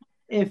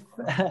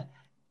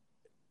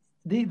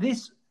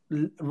this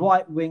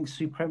right-wing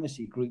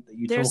supremacy group that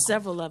you talk about, there's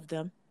several of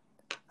them.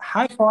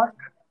 How far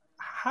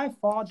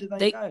do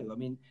they go? I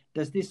mean,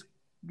 does this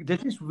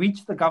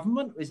reach the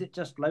government, or is it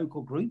just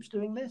local groups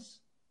doing this?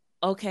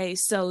 Okay,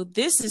 so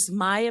this is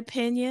my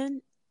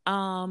opinion.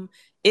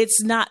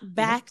 It's not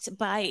backed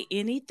by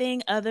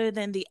anything other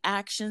than the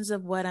actions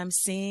of what I'm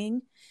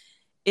seeing,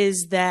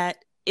 is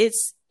that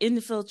it's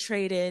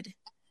infiltrated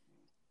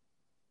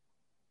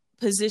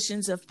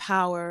positions of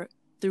power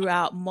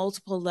throughout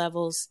multiple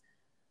levels.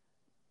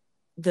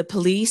 The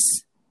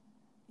police,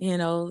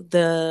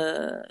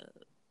 the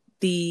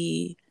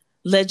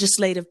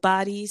legislative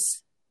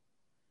bodies,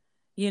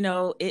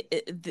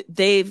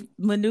 they've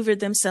maneuvered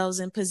themselves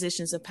in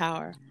positions of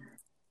power.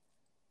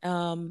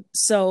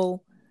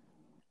 So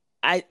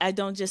I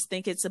don't just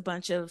think it's a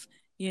bunch of,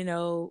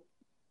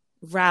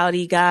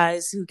 rowdy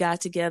guys who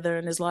got together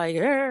and is like,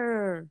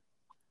 it's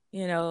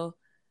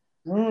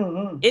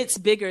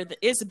bigger than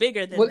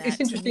that. It's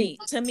interesting.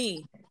 To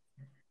me,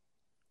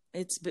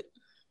 it's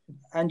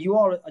and you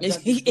are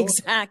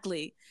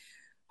exactly.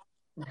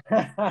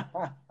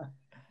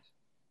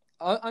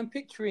 I'm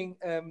picturing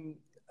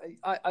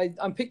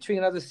I'm picturing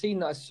another scene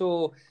that I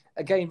saw,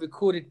 again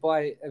recorded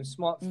by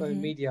smartphone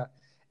media,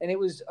 and it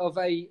was of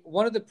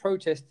one of the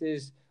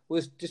protesters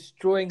was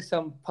destroying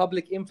some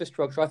public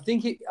infrastructure. I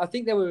think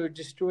they were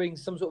destroying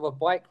some sort of a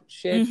bike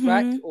share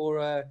track,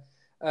 or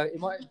it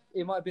might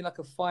have been like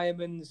a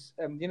fireman's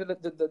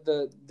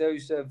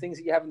those things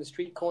that you have in the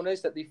street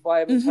corners that the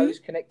fireman's hose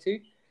connect to.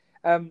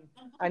 And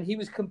he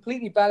was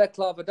completely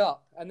balaclavaed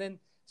up. And then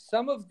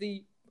some of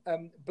the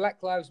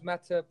Black Lives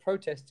Matter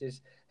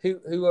protesters who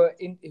were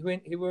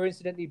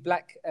incidentally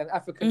Black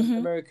African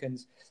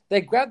Americans,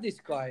 they grabbed this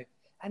guy,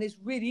 and it's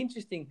really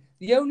interesting.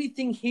 The only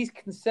thing he's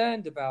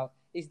concerned about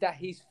is that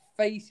his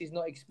face is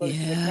not exposed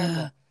to the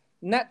camera.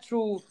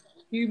 Natural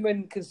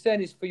human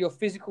concern is for your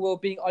physical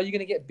well-being. Are you going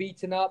to get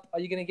beaten up? Are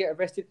you going to get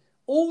arrested?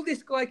 All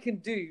this guy can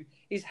do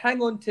is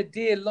hang on to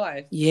dear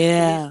life with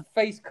his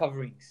face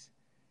coverings,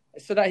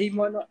 so that he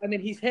might not. And then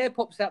his hair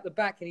pops out the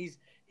back, and he's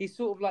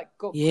sort of like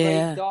got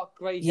dark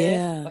grey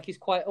hair, like he's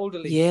quite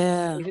elderly. He's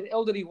an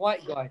elderly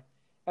white guy.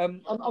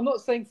 I'm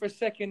not saying for a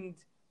second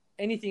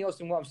anything else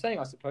than what I'm saying,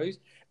 I suppose,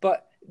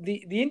 but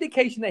the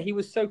indication that he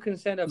was so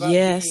concerned about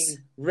being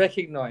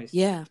recognized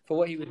for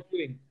what he was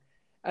doing,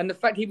 and the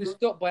fact he was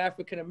stopped by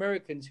African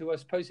Americans who are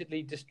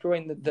supposedly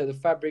destroying the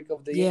fabric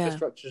of the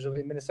infrastructures of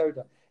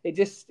Minnesota. It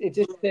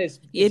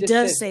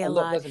does say a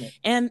lot, doesn't it?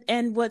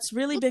 And what's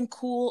really been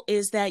cool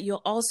is that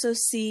you'll also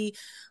see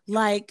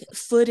like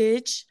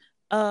footage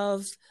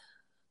of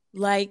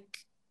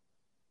like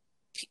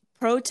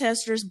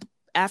protesters,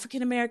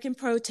 African American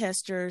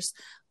protesters,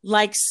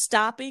 like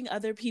stopping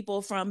other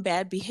people from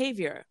bad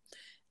behavior,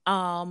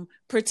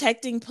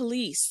 protecting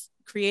police,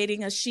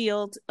 creating a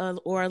shield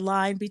or a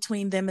line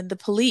between them and the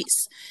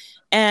police.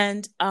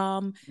 And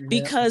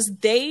because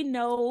they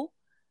know,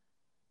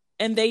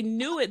 and they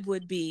knew it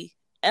would be,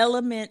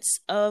 elements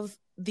of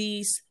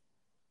these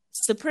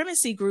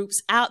supremacy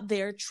groups out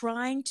there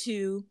trying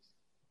to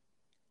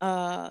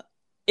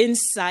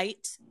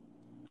incite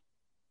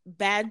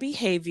bad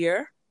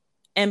behavior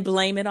and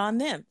blame it on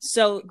them.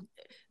 So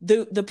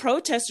the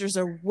protesters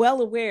are well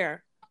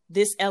aware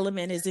this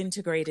element is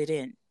integrated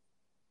in.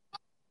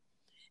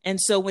 And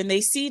so when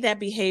they see that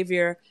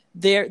behavior,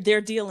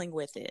 they're dealing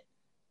with it.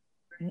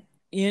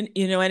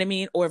 You know what I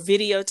mean? Or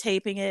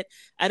videotaping it.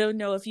 I don't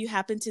know if you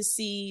happen to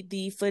see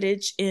the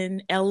footage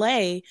in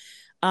LA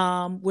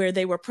where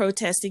they were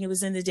protesting. It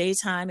was in the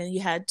daytime, and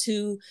you had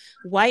two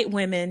white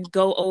women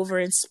go over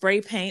and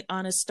spray paint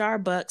on a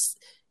Starbucks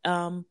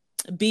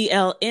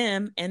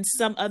BLM and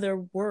some other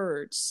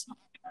words.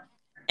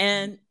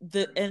 And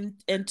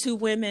two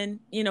women,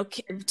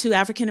 two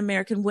African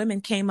American women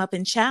came up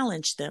and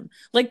challenged them.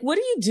 Like, what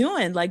are you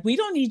doing? Like, we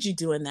don't need you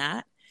doing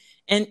that.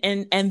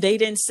 And they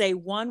didn't say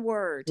one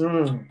word.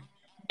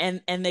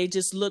 And they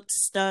just looked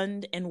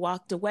stunned and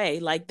walked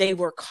away like they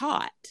were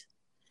caught.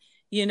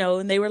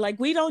 And they were like,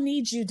 we don't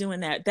need you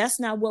doing that. That's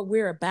not what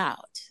we're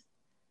about.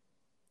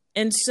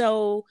 And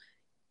so,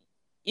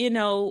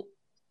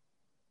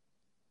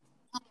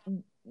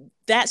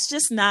 that's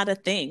just not a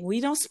thing. We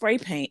don't spray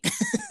paint.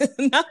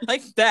 Not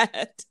like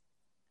that.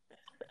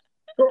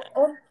 So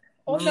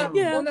on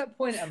that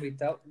point,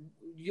 Amrita,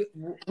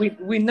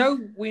 we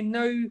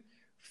know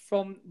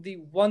from the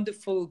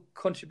wonderful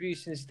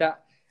contributions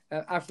that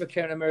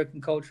African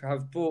American culture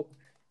have brought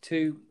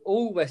to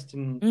all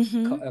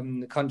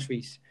Western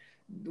countries.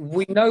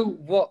 We know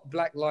what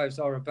Black lives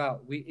are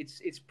about.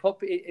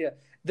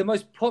 The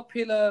most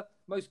popular,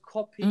 most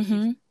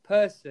copied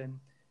person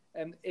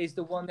is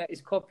the one that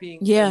is copying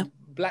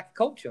Black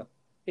culture.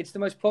 It's the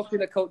most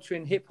popular culture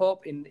in hip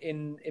hop,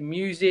 in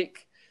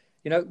music.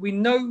 We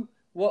know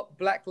what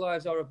Black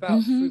lives are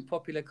about through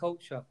popular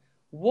culture.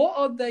 What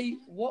are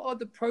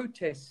the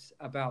protests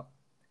about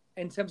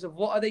in terms of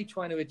what are they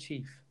trying to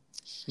achieve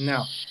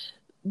now?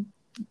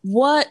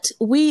 What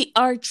we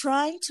are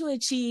trying to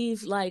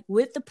achieve, like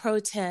with the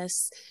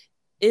protests,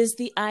 is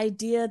the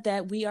idea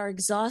that we are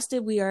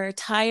exhausted, we are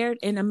tired.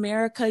 In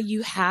America,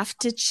 you have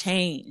to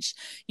change.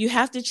 You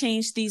have to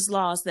change these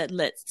laws that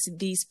let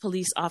these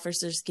police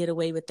officers get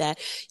away with that.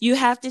 You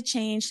have to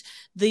change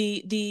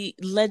the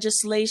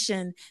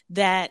legislation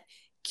that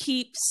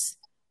keeps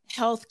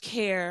health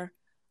care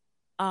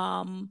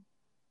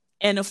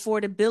and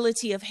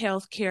affordability of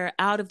healthcare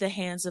out of the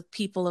hands of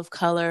people of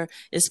color,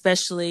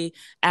 especially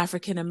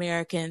African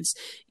Americans.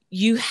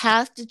 You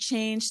have to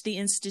change the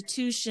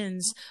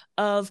institutions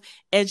of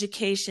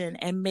education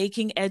and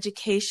making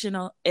education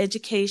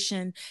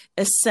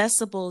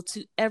accessible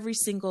to every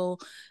single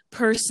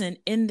person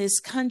in this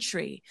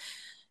country.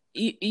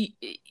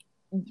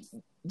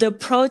 The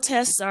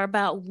protests are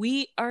about,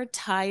 we are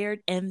tired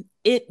and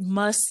it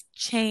must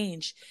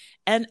change.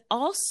 And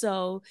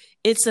also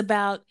it's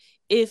about,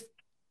 if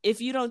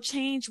you don't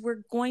change,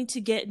 we're going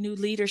to get new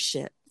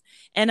leadership.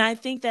 And I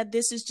think that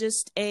this is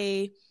just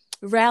a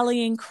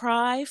rallying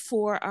cry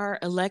for our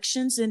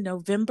elections in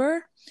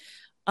November,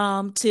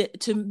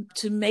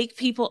 to make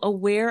people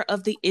aware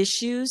of the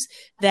issues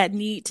that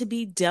need to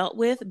be dealt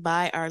with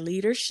by our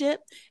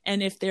leadership.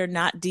 And if they're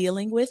not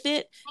dealing with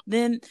it,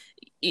 then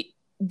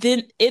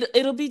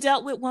it'll be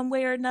dealt with one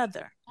way or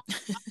another.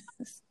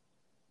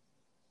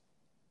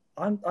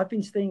 I've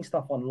been seeing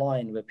stuff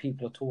online where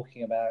people are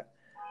talking about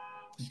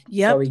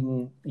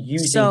using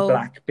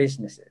Black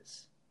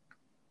businesses,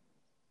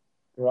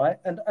 right?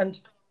 And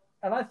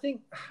I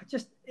think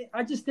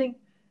I just think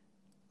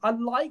I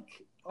like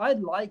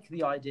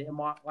the idea in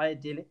my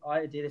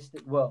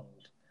idealistic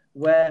world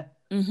where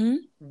Mm-hmm.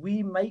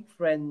 We make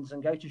friends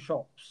and go to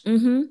shops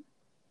Mm-hmm.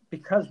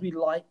 because we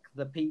like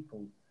the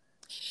people,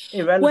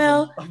 irrelevant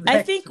Well, of I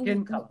their think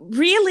skin color.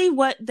 really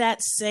what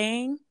that's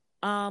saying,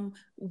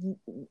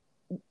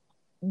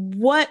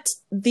 what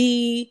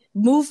the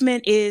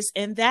movement is,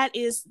 and that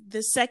is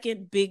the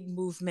second big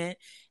movement.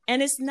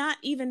 And it's not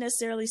even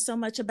necessarily so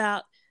much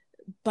about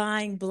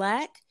buying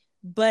Black,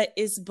 but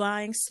it's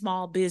buying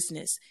small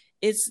business.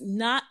 It's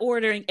not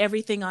ordering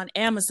everything on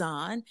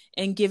Amazon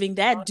and giving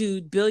that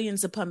dude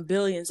billions upon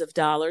billions of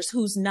dollars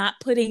who's not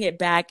putting it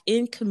back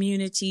in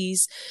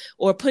communities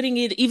or putting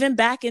it even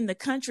back in the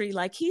country.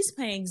 Like, he's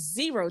paying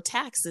zero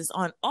taxes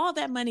on all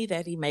that money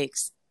that he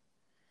makes.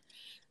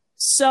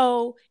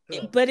 So,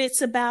 but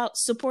it's about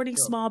supporting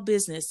small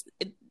business.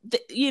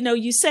 You know,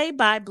 you say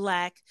buy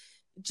Black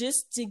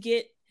just to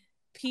get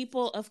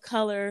people of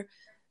color,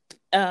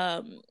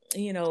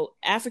 you know,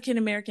 African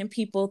American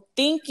people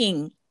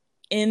thinking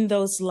in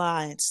those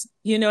lines.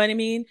 You know what I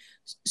mean?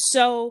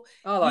 So,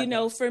 you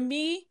know, for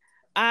me,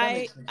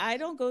 I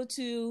don't go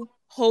to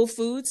Whole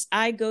Foods.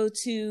 I go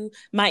to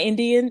my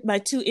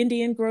two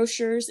Indian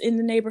grocers in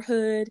the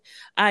neighborhood.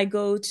 I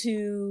go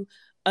to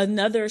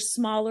another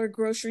smaller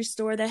grocery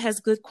store that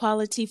has good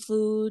quality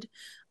food.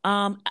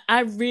 I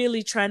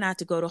really try not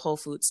to go to Whole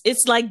Foods.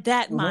 It's like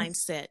that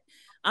mindset.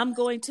 I'm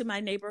going to my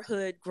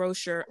neighborhood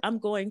grocer. I'm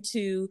going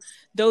to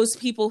those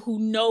people who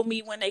know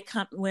me when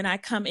I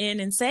come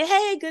in and say,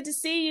 "Hey, good to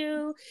see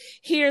you.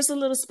 Here's a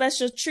little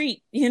special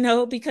treat, you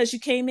know, because you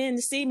came in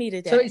to see me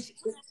today."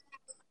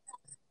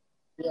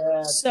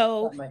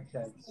 So that makes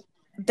sense.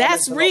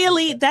 That's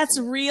really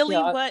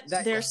what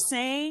they're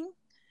saying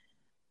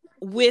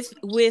with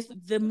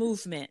the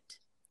movement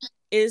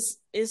is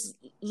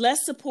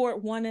let's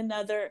support one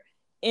another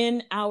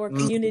in our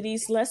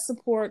communities. Let's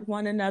support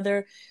one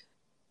another.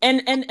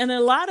 And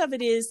a lot of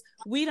it is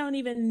we don't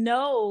even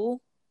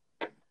know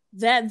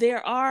that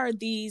there are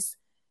these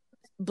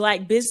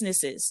Black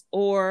businesses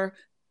or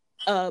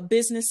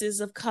businesses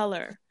of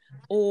color,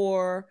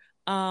 or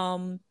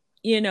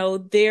you know,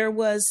 there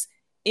was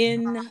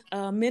in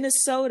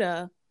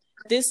Minnesota,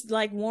 this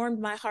like warmed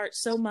my heart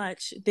so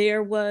much.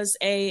 There was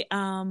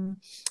an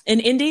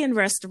Indian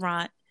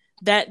restaurant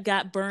that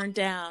got burned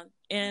down,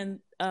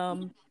 and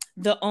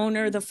the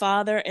owner, the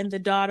father, and the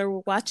daughter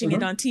were watching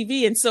it on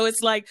TV. And so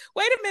it's like,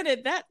 wait a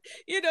minute, that,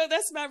 you know,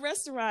 that's my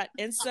restaurant.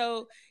 And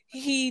so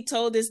he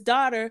told his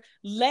daughter,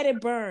 let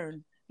it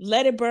burn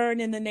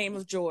in the name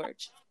of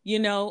George. You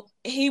know,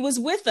 he was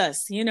with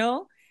us, you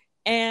know,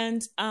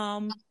 and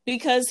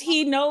because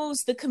he knows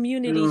the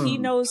community, he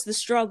knows the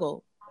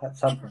struggle. That's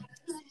something.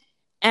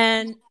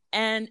 And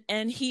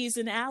he's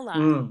an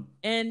ally.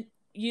 And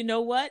you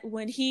know what?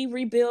 When he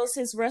rebuilds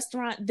his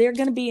restaurant, they're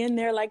going to be in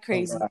there like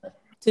crazy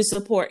to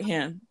support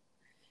him.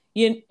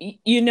 You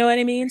know what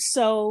I mean?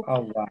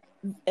 So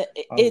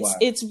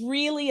it's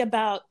really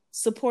about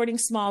supporting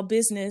small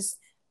business,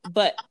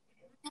 but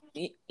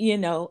you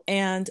know,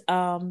 and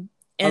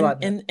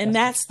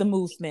that's the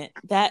movement.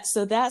 That's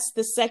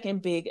the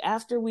second big,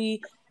 after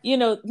we, you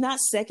know, not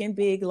second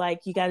big,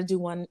 like you got to do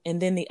one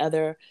and then the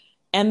other.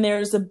 And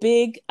there's a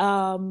big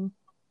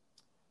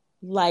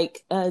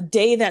like a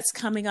day that's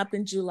coming up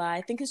in July.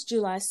 I think it's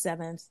July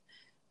 7th,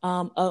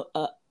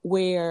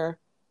 where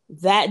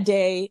that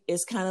day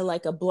is kind of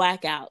like a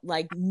blackout,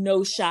 like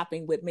no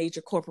shopping with major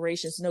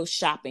corporations, no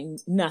shopping,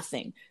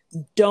 nothing.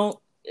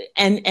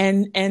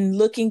 And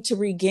looking to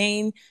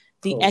regain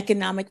the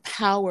economic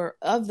power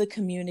of the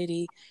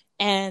community.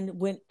 And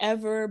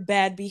whenever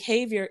bad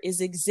behavior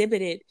is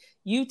exhibited,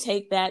 you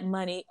take that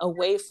money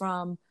away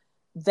from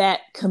that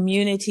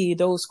community,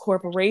 those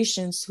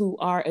corporations who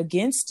are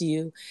against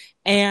you,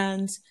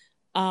 and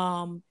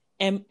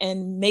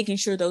making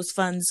sure those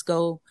funds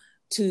go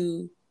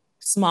to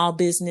small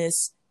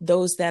business,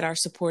 those that are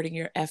supporting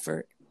your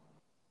effort.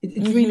 It's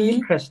really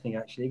interesting,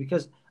 actually,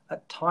 because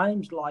at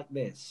times like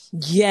this,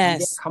 yes,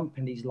 you get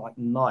companies like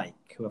Nike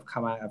who have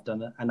come out and have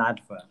done an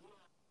advert.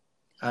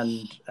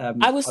 And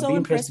I was so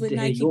impressed with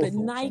Nike, but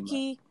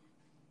Nike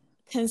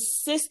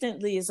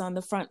consistently is on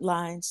the front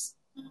lines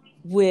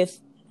with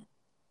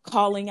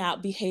calling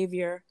out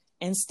behavior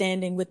and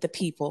standing with the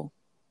people.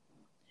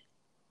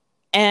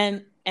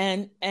 And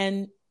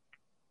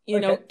you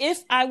know,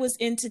 if I was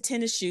into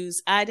tennis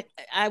shoes, I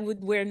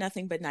would wear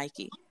nothing but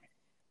Nike.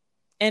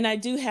 And I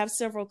do have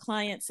several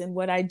clients in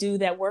what I do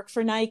that work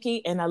for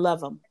Nike, and I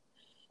love them,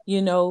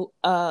 you know,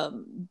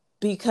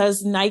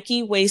 because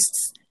Nike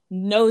wastes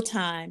no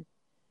time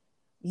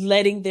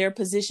letting their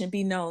position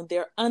be known.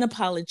 They're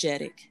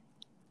unapologetic.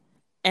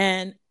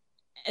 And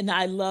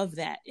I love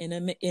that in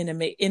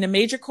a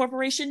major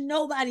corporation.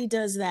 Nobody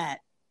does that.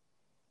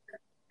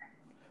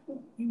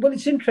 Well,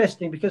 it's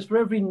interesting because for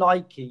every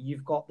Nike,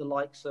 you've got the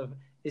likes of,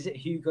 is it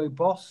Hugo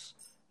Boss,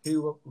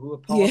 who were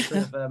part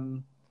of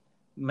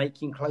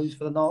making clothes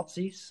for the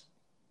Nazis?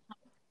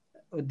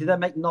 Or did they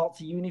make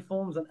Nazi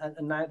uniforms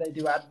and now they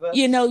do adverts?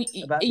 You know,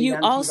 you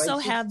also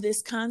have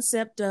this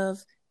concept of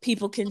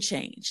people can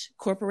change,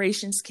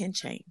 corporations can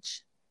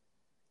change.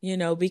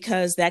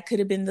 because that could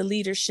have been the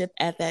leadership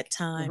at that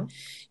time.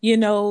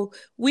 Mm-hmm.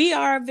 We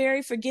are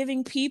very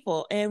forgiving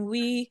people, and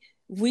we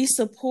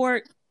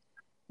support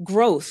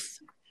growth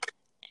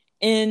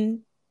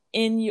in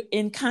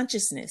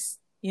consciousness.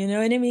 You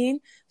know what I mean?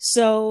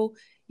 So,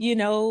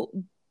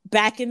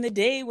 back in the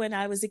day when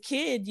I was a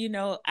kid,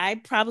 I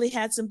probably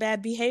had some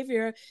bad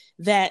behavior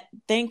that,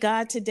 thank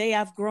God, today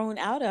I've grown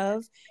out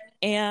of,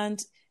 and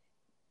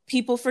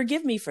people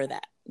forgive me for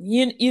that.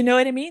 You know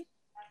what I mean?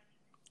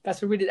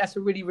 That's a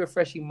really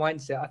refreshing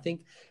mindset. I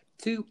think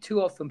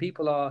too often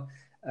people are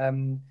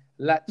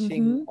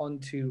latching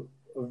onto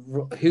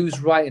who's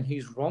right and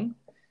who's wrong,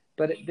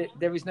 but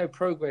there is no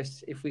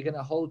progress if we're going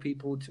to hold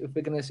people to, if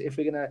we're going to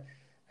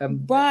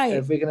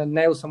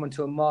nail someone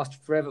to a mast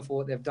forever for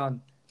what they've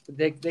done.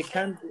 There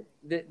can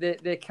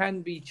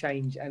be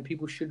change, and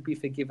people should be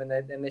forgiven,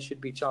 and there should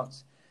be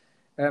chance.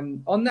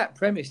 On that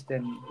premise,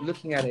 then,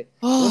 looking at it,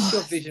 what's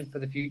your vision for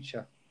the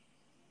future?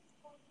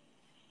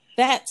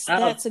 That's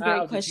a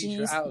great question.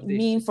 You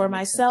mean for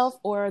myself,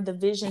 or the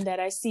vision that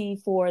I see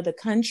for the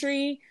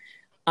country?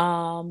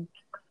 That's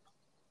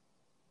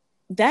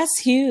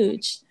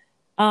huge.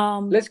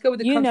 Let's go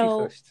with the country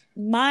first.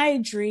 My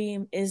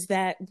dream is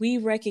that we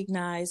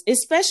recognize,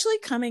 especially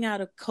coming out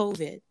of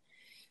COVID,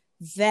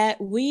 that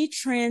we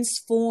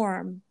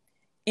transform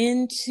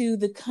into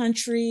the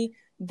country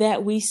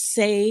that we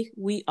say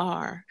we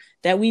are,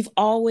 that we've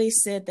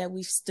always said that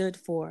we've stood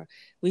for.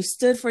 We've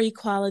stood for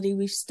equality.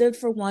 We've stood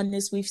for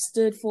oneness. We've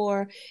stood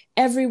for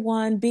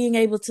everyone being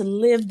able to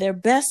live their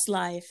best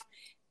life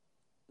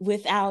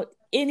without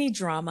any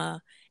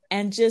drama,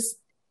 and just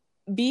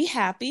be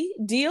happy,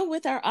 deal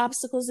with our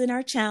obstacles and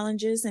our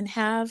challenges, and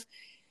have,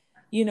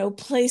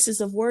 places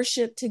of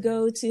worship to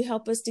go to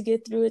help us to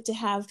get through it, to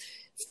have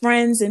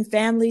friends and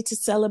family to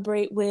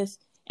celebrate with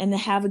and to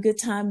have a good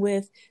time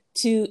with,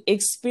 to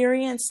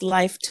experience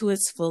life to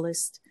its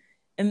fullest.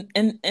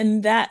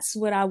 And that's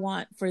what I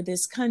want for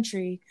this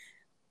country,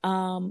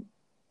 to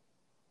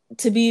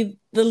be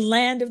the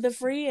land of the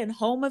free and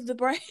home of the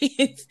brave.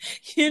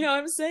 You know what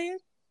I'm saying?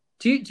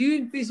 Do you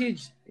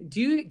envisage,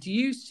 do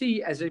you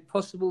see as a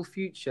possible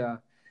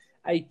future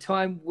a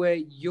time where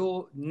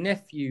your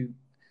nephew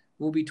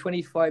will be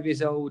 25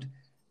 years old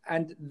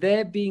and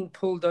they're being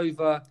pulled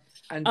over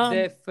and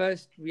their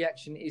first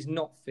reaction is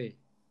not fear?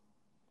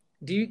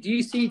 Do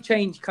you see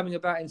change coming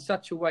about in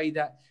such a way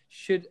that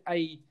should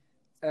a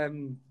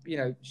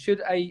Amrita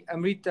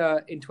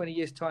in 20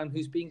 years' time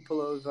who's being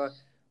pulled over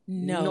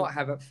not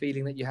have a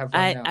feeling that you have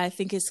right now? I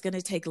think it's going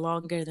to take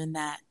longer than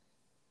that.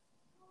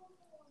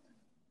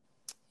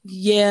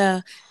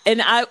 Yeah,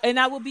 and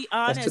I will be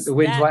honest. Took the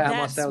wind right out of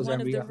my sails, that's one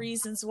of the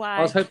reasons why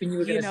I was hoping you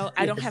were going to.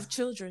 I don't have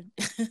children.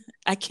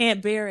 I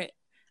can't bear it.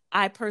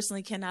 I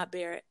personally cannot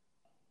bear it.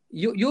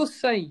 You're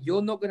saying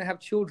you're not going to have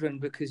children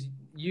because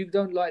you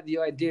don't like the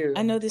idea.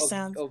 I know this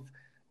of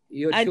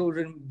your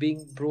children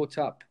being brought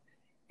up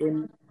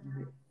in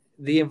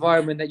the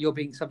environment that you're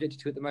being subjected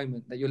to at the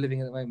moment, that you're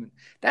living at the moment.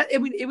 That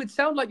it would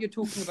sound like you're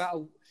talking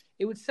about.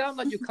 It would sound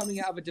like you're coming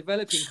out of a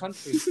developing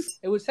country.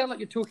 It would sound like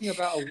you're talking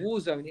about a war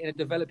zone in a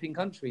developing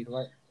country.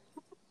 Like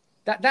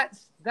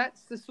that's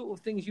the sort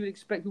of things you would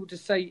expect people to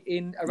say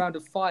around a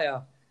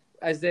fire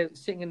as they're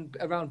sitting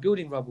around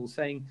building rubble,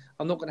 saying,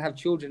 "I'm not going to have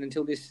children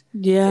until this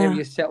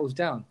area settles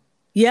down."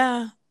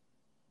 Yeah.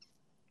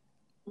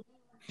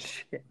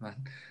 Shit, man.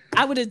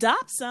 I would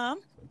adopt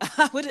some.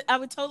 I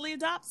would totally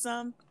adopt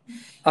some.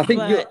 I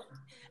think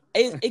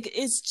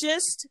it's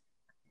just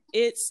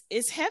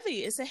it's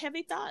heavy. It's a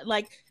heavy thought.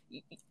 Like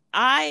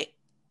I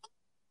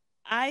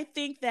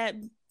think that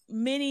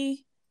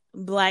many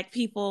Black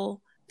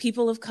people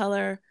of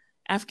color,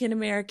 African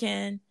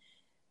American,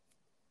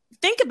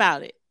 think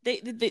about it.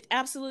 They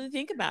absolutely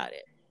think about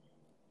it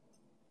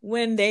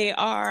when they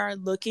are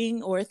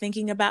looking or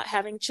thinking about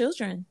having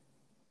children.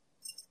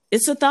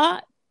 It's a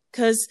thought,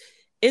 because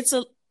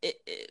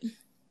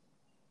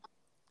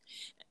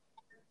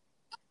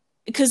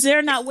because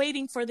they're not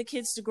waiting for the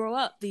kids to grow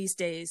up these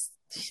days.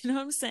 You know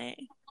what I'm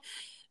saying?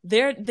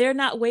 They're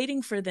not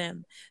waiting for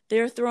them.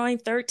 They're throwing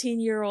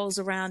 13-year-olds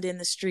around in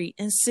the street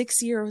and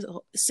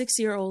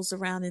 6-year-olds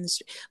around in the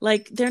street.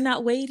 Like, they're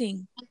not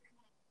waiting.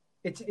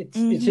 It's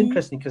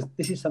interesting because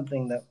this is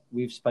something that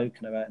we've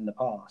spoken about in the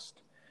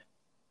past,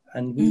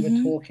 and we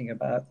were talking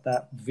about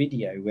that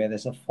video where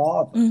there's a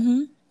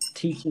father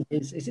teaching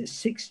his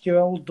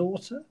 6-year-old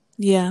daughter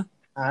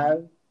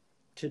how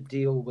to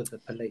deal with the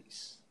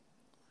police.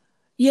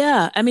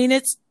 Yeah, I mean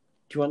it's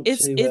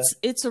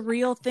a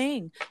real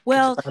thing.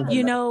 Well,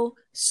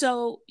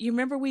 so you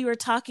remember we were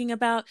talking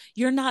about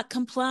you're not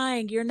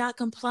complying,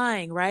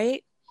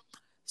 right?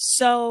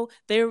 So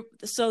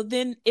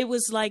then it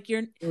was like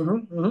you're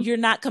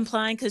not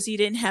complying because you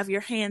didn't have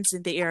your hands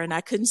in the air, and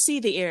I couldn't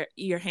see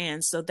your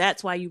hands, so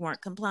that's why you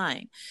weren't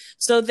complying.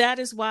 So that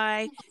is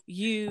why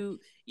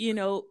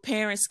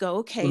parents go,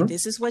 okay,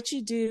 this is what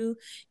you do.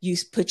 You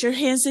put your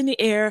hands in the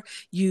air.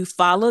 You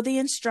follow the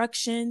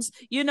instructions.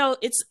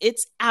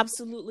 It's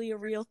absolutely a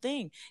real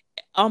thing.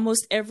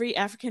 Almost every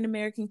African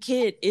American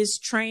kid is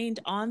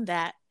trained on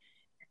that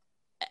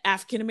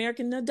African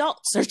American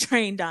adults are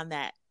trained on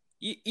that.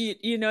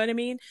 You know what I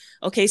mean?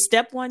 Okay,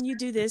 step 1, you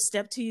do this.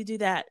 Step 2, you do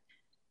that.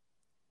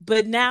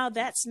 But now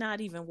that's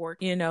not even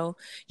working. You know,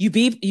 you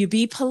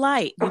be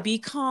polite, you be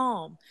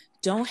calm.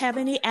 Don't have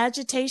any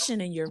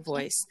agitation in your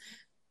voice.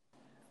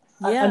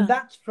 Yeah. And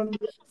that's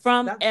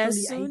from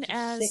as soon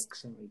as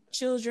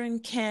children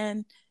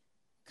can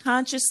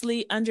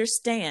consciously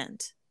understand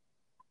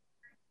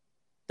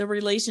the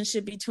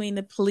relationship between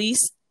the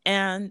police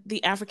and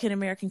the African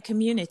American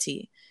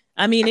community.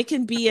 I mean, it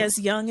can be as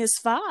young as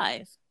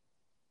 5.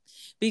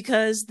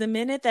 Because the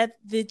minute that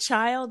the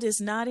child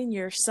is not in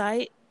your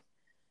sight,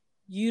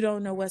 you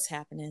don't know what's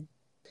happening.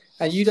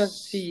 And you don't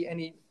see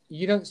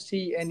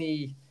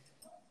any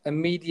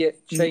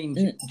immediate change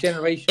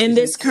generation in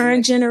this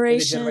current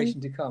generation. In the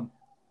generation to come.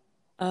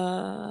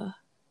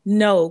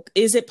 No.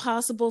 Is it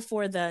possible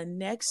for the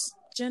next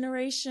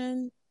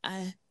generation?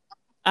 I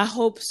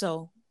hope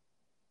so.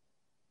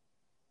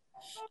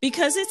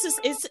 Because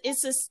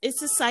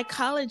it's a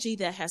psychology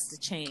that has to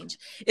change.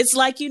 It's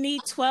like you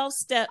need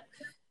 12-step.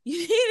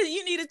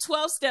 You need a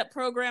 12-step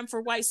program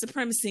for white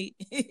supremacy.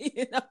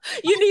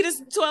 You need a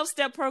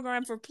 12-step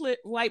program for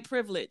white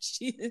privilege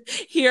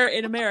here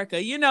in America.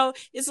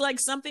 It's like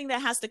something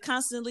that has to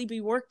constantly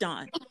be worked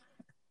on.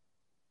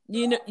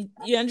 You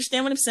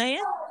understand what I'm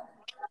saying?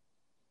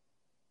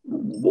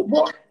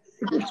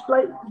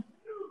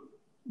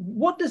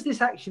 What does this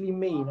actually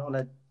mean on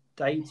a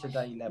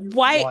day-to-day level?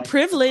 White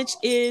privilege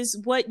is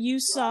what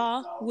you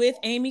saw with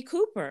Amy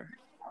Cooper.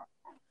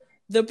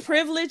 The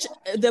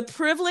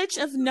privilege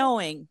of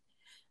knowing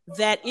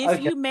that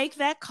if you make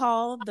that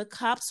call, the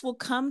cops will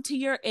come to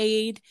your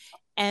aid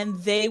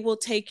and they will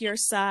take your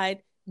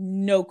side,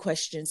 no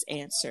questions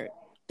answered.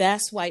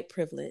 That's white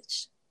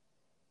privilege.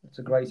 That's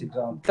a great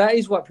example. That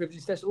is white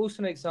privilege. That's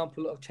also an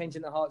example of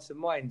changing the hearts and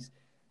minds.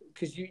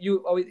 Because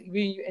you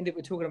ended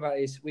up talking about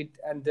this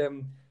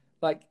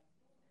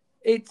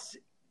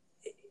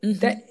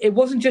that it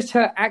wasn't just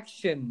her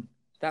action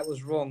that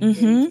was wrong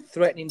in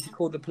threatening to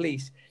call the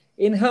police.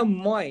 In her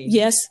mind,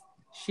 yes,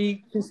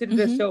 she considered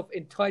herself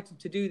entitled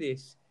to do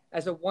this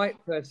as a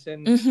white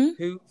person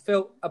who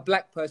felt a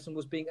black person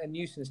was being a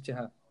nuisance to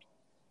her.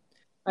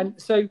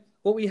 And so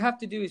what we have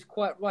to do is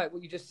quite right,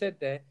 what you just said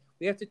there.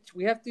 We have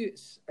to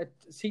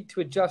seek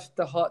to adjust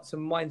the hearts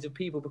and minds of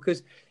people,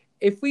 because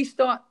if we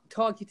start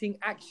targeting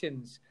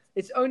actions,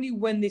 it's only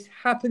when this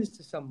happens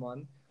to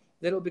someone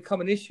that it'll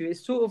become an issue.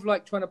 It's sort of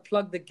like trying to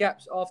plug the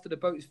gaps after the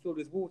boat is filled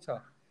with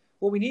water.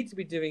 What we need to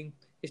be doing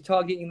is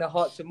targeting the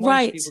hearts and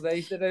minds of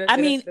people.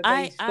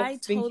 I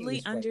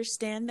totally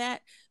understand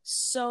that.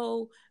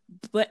 So,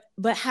 but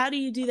how do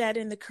you do that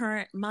in the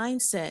current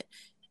mindset?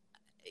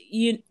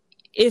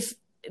 If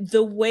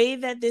the way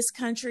that this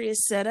country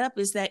is set up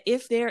is that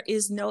if there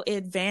is no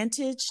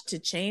advantage to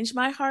change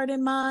my heart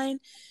and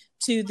mind,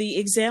 to the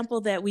example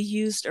that we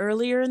used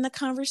earlier in the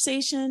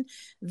conversation,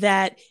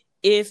 that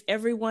if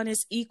everyone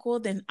is equal,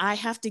 then I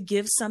have to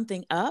give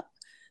something up.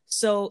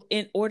 So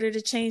in order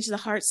to change the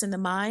hearts and the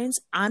minds,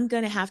 I'm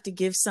going to have to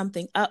give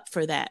something up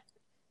for that.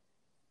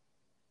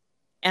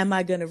 Am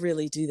I going to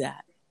really do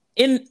that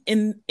in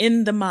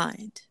the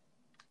mind?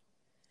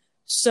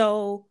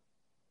 So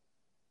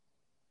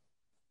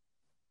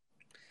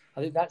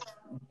I think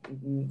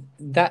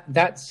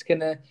that's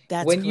gonna,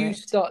 when correct. You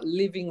start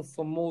living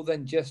for more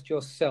than just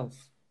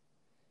yourself,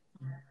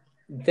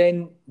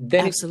 then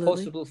it's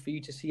possible for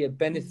you to see a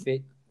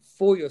benefit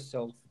for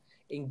yourself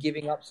in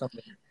giving up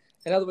something.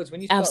 In other words, when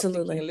you start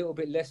thinking a little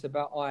bit less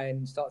about I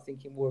and start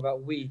thinking more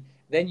about we,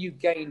 then you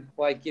gain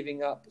by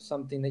giving up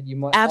something that you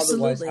might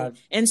otherwise have.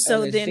 And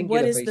so then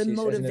what is the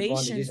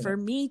motivation for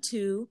me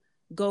to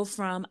go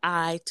from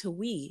I to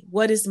we?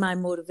 What is my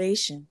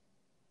motivation?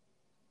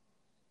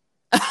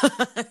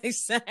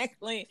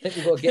 Exactly. I think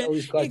we've got to get all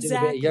these guys doing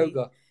a bit of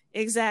yoga.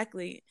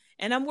 Exactly.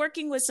 And I'm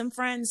working with some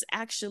friends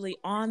actually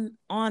on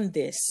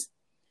this,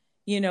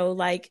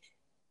 like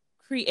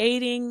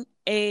creating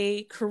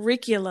a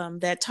curriculum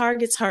that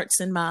targets hearts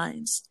and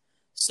minds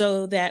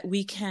so that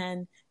we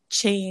can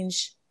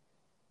change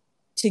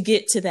to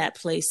get to that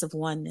place of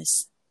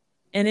oneness.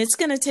 And it's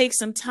going to take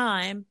some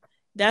time.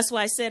 That's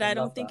why I said I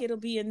don't think it'll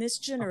be in this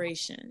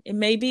generation. It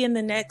may be in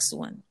the next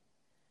one,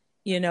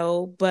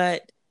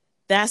 but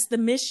that's the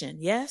mission.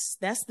 Yes,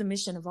 that's the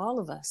mission of all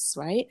of us,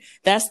 right?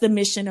 That's the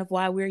mission of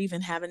why we're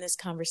even having this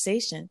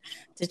conversation,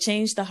 to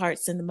change the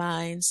hearts and the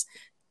minds,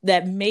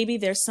 that maybe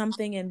there's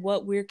something in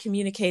what we're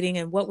communicating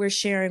and what we're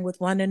sharing with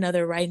one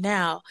another right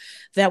now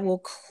that will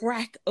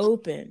crack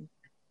open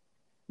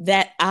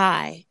that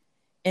I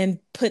and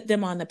put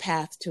them on the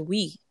path to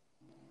we.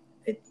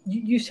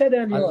 You said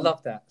earlier I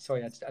love that.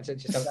 Sorry,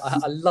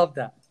 I love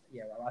that.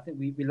 Yeah, well, I think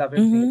we love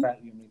everything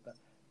about you, but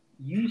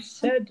you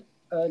said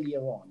earlier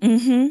on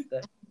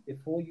that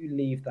before you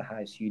leave the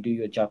house, you do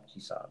your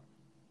Japji Sahib.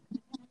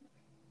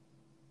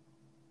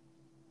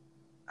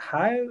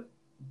 How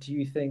do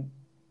you think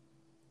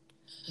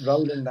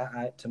rolling that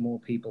out to more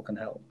people can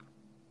help?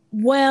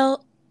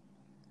 Well,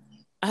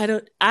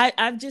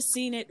 I've just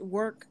seen it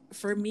work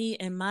for me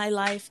in my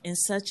life in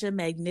such a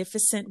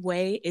magnificent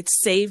way. It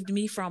saved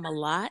me from a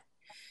lot.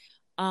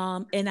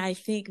 And I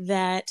think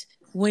that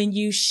when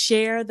you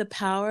share the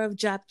power of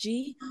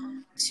Japji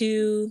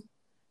to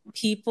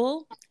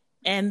people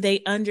and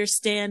they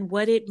understand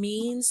what it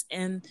means,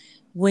 and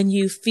when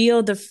you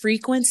feel the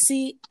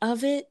frequency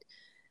of it,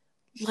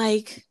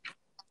 like,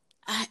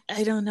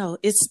 I don't know,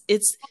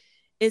 it's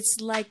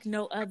like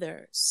no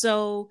other.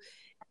 So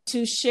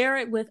to share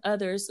it with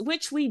others,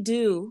 which we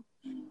do,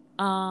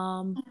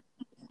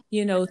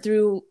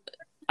 through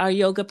our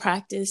yoga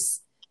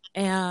practice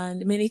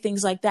and many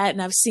things like that.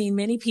 And I've seen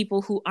many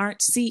people who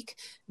aren't Sikh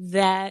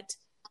that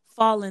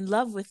fall in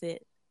love with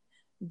it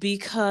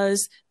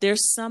because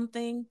there's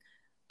something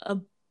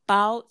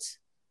about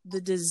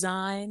the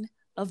design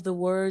of the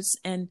words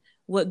and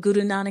what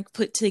Guru Nanak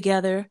put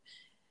together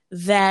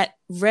that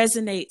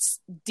resonates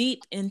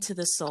deep into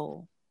the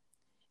soul,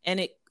 and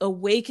it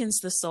awakens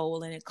the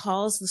soul, and it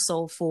calls the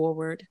soul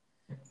forward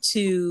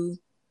to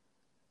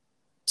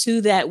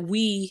that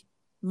we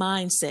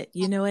mindset.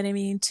 You know what I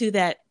mean? To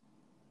that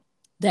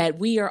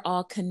we are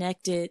all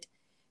connected,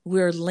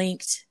 we're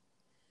linked,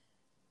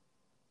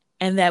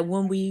 and that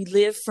when we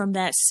live from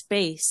that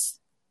space,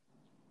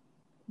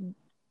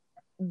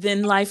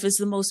 then life is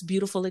the most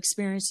beautiful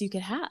experience you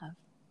could have.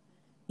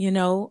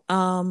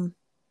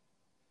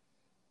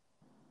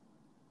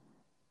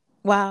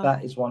 Wow.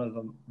 That is one of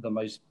the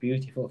most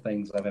beautiful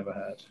things I've ever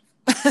heard.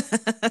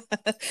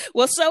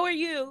 Well, so are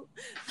you.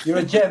 You're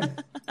a gem.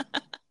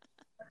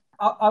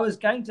 I was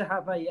going to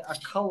have a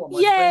cull on my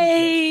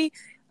Yay!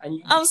 friends,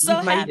 and I'm so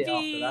you've made happy. it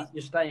after that.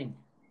 You're staying.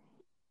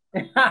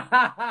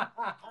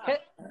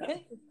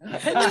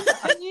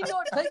 Can you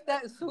not take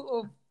that sort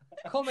of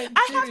comment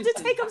I seriously? have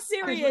to take him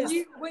serious.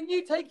 When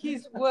you take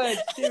his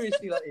words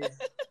seriously like this,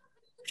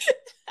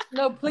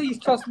 no, please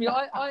trust me.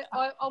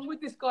 I'm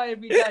with this guy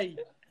every day.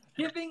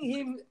 Giving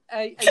him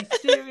a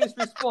serious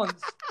response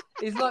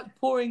is like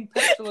pouring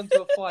petrol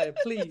onto a fire.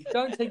 Please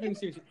don't take him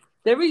seriously.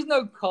 There is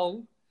no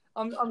coal.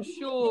 I'm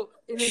sure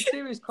in a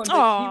serious context he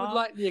would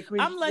likely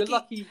agree. I'm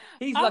lucky.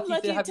 He's I'm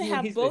lucky to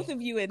have both list.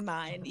 of you in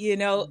mind.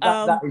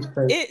 That is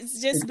true.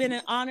 It's just been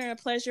an honor and a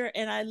pleasure,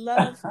 and I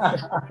love.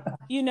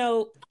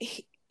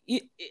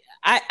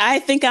 I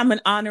think I'm an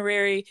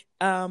honorary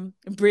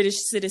British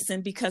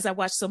citizen because I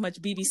watch so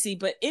much BBC.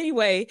 But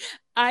anyway,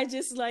 I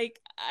just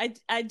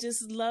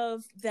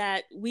love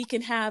that we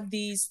can have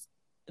this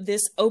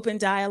open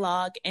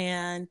dialogue,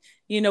 and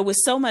with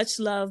so much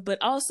love, but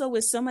also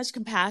with so much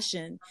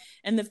compassion,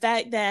 and the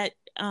fact that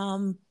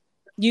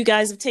you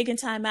guys have taken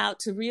time out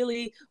to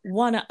really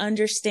want to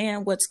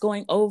understand what's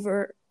going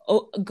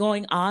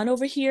on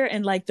over here,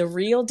 and like the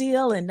real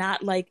deal, and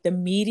not like the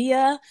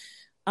media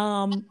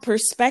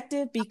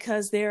perspective,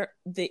 because they're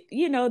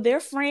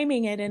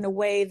framing it in a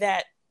way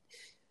that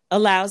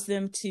allows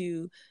them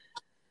to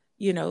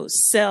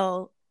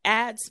sell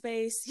ad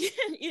space.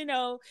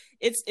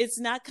 It's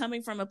not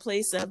coming from a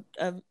place of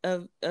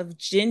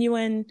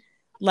genuine,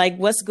 like,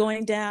 what's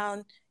going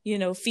down,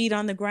 feet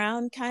on the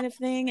ground kind of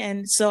thing.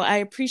 And so I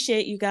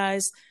appreciate you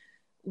guys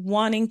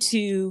wanting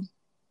to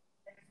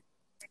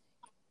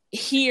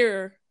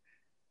hear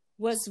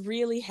what's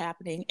really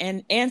happening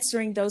and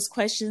answering those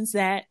questions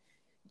that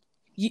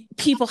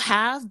people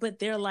have, but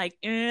they're like,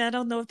 I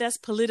don't know if that's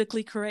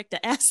politically correct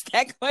to ask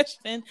that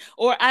question,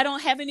 or I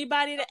don't have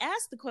anybody to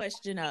ask the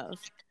question of.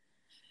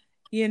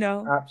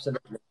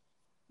 Absolutely.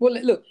 Well,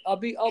 look, I'll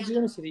be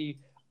honest with you.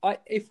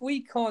 If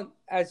we can't,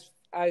 as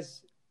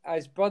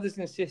brothers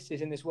and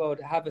sisters in this world,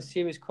 have a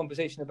serious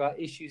conversation about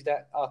issues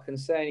that are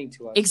concerning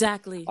to us,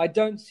 exactly, I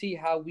don't see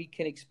how we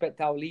can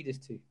expect our leaders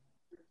to.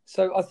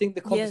 So I think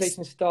the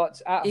conversation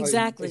starts at home.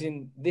 Exactly. As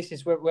in, this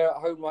is where we're at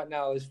home right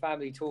now as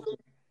family talking.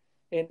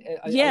 It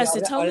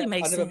totally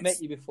makes sense. I've never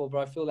met you before, but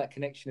I feel that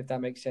connection, if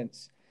that makes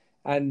sense.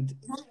 And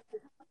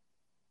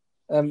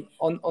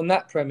on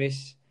that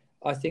premise,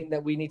 I think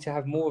that we need to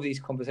have more of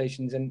these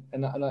conversations, and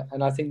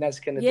I think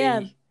that's going to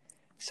be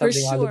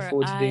something I look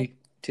forward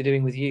to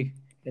doing with you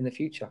in the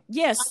future.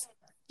 Yes,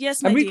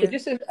 my and Rika, dear.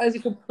 just as a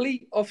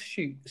complete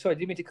offshoot. Sorry, I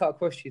didn't mean to cut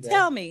across you there.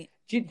 Tell me.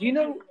 Do you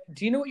know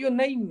what your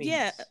name means?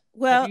 Yeah.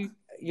 Well,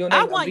 your name,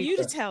 I want Amrita. you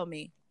to tell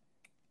me.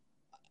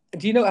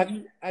 Do you know?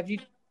 Have you?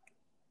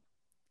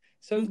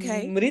 So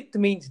Mrit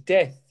means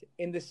death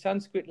in the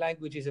Sanskrit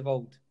languages of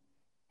old.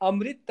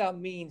 Amrita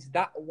means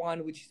that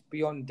one which is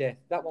beyond death,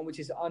 that one which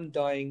is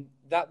undying,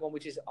 that one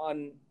which is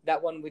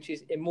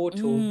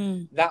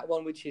immortal, that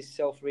one which is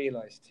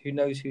self-realized, who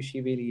knows who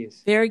she really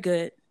is. Very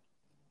good.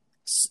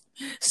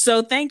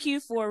 So thank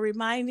you for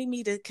reminding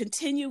me to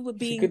continue with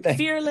being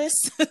fearless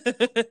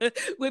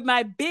with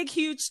my big,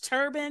 huge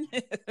turban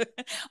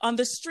on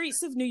the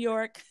streets of New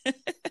York.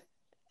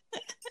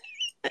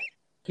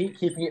 Keep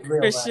keeping it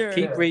real. For sure.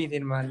 Keep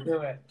breathing, man.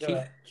 Do it.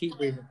 Keep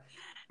breathing.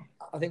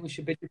 I think we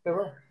should bid you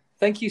farewell.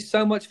 Thank you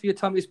so much for your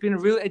time. It's been a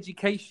real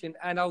education,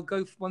 and I'll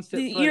go one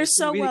step further. You're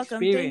so welcome.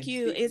 Thank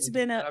you. It's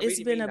been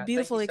a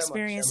beautiful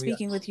experience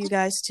speaking with you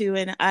guys too,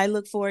 and I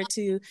look forward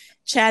to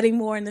chatting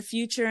more in the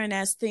future and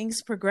as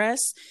things progress.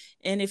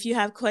 And if you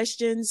have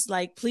questions,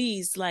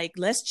 please,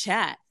 let's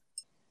chat.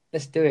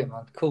 Let's do it,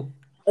 man. Cool.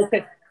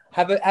 Okay.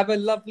 Have a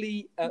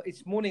lovely.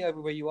 It's morning over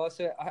where you are,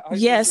 so I hope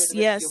yes,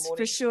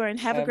 for sure, and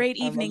have a great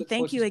evening.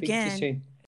 Thank you again.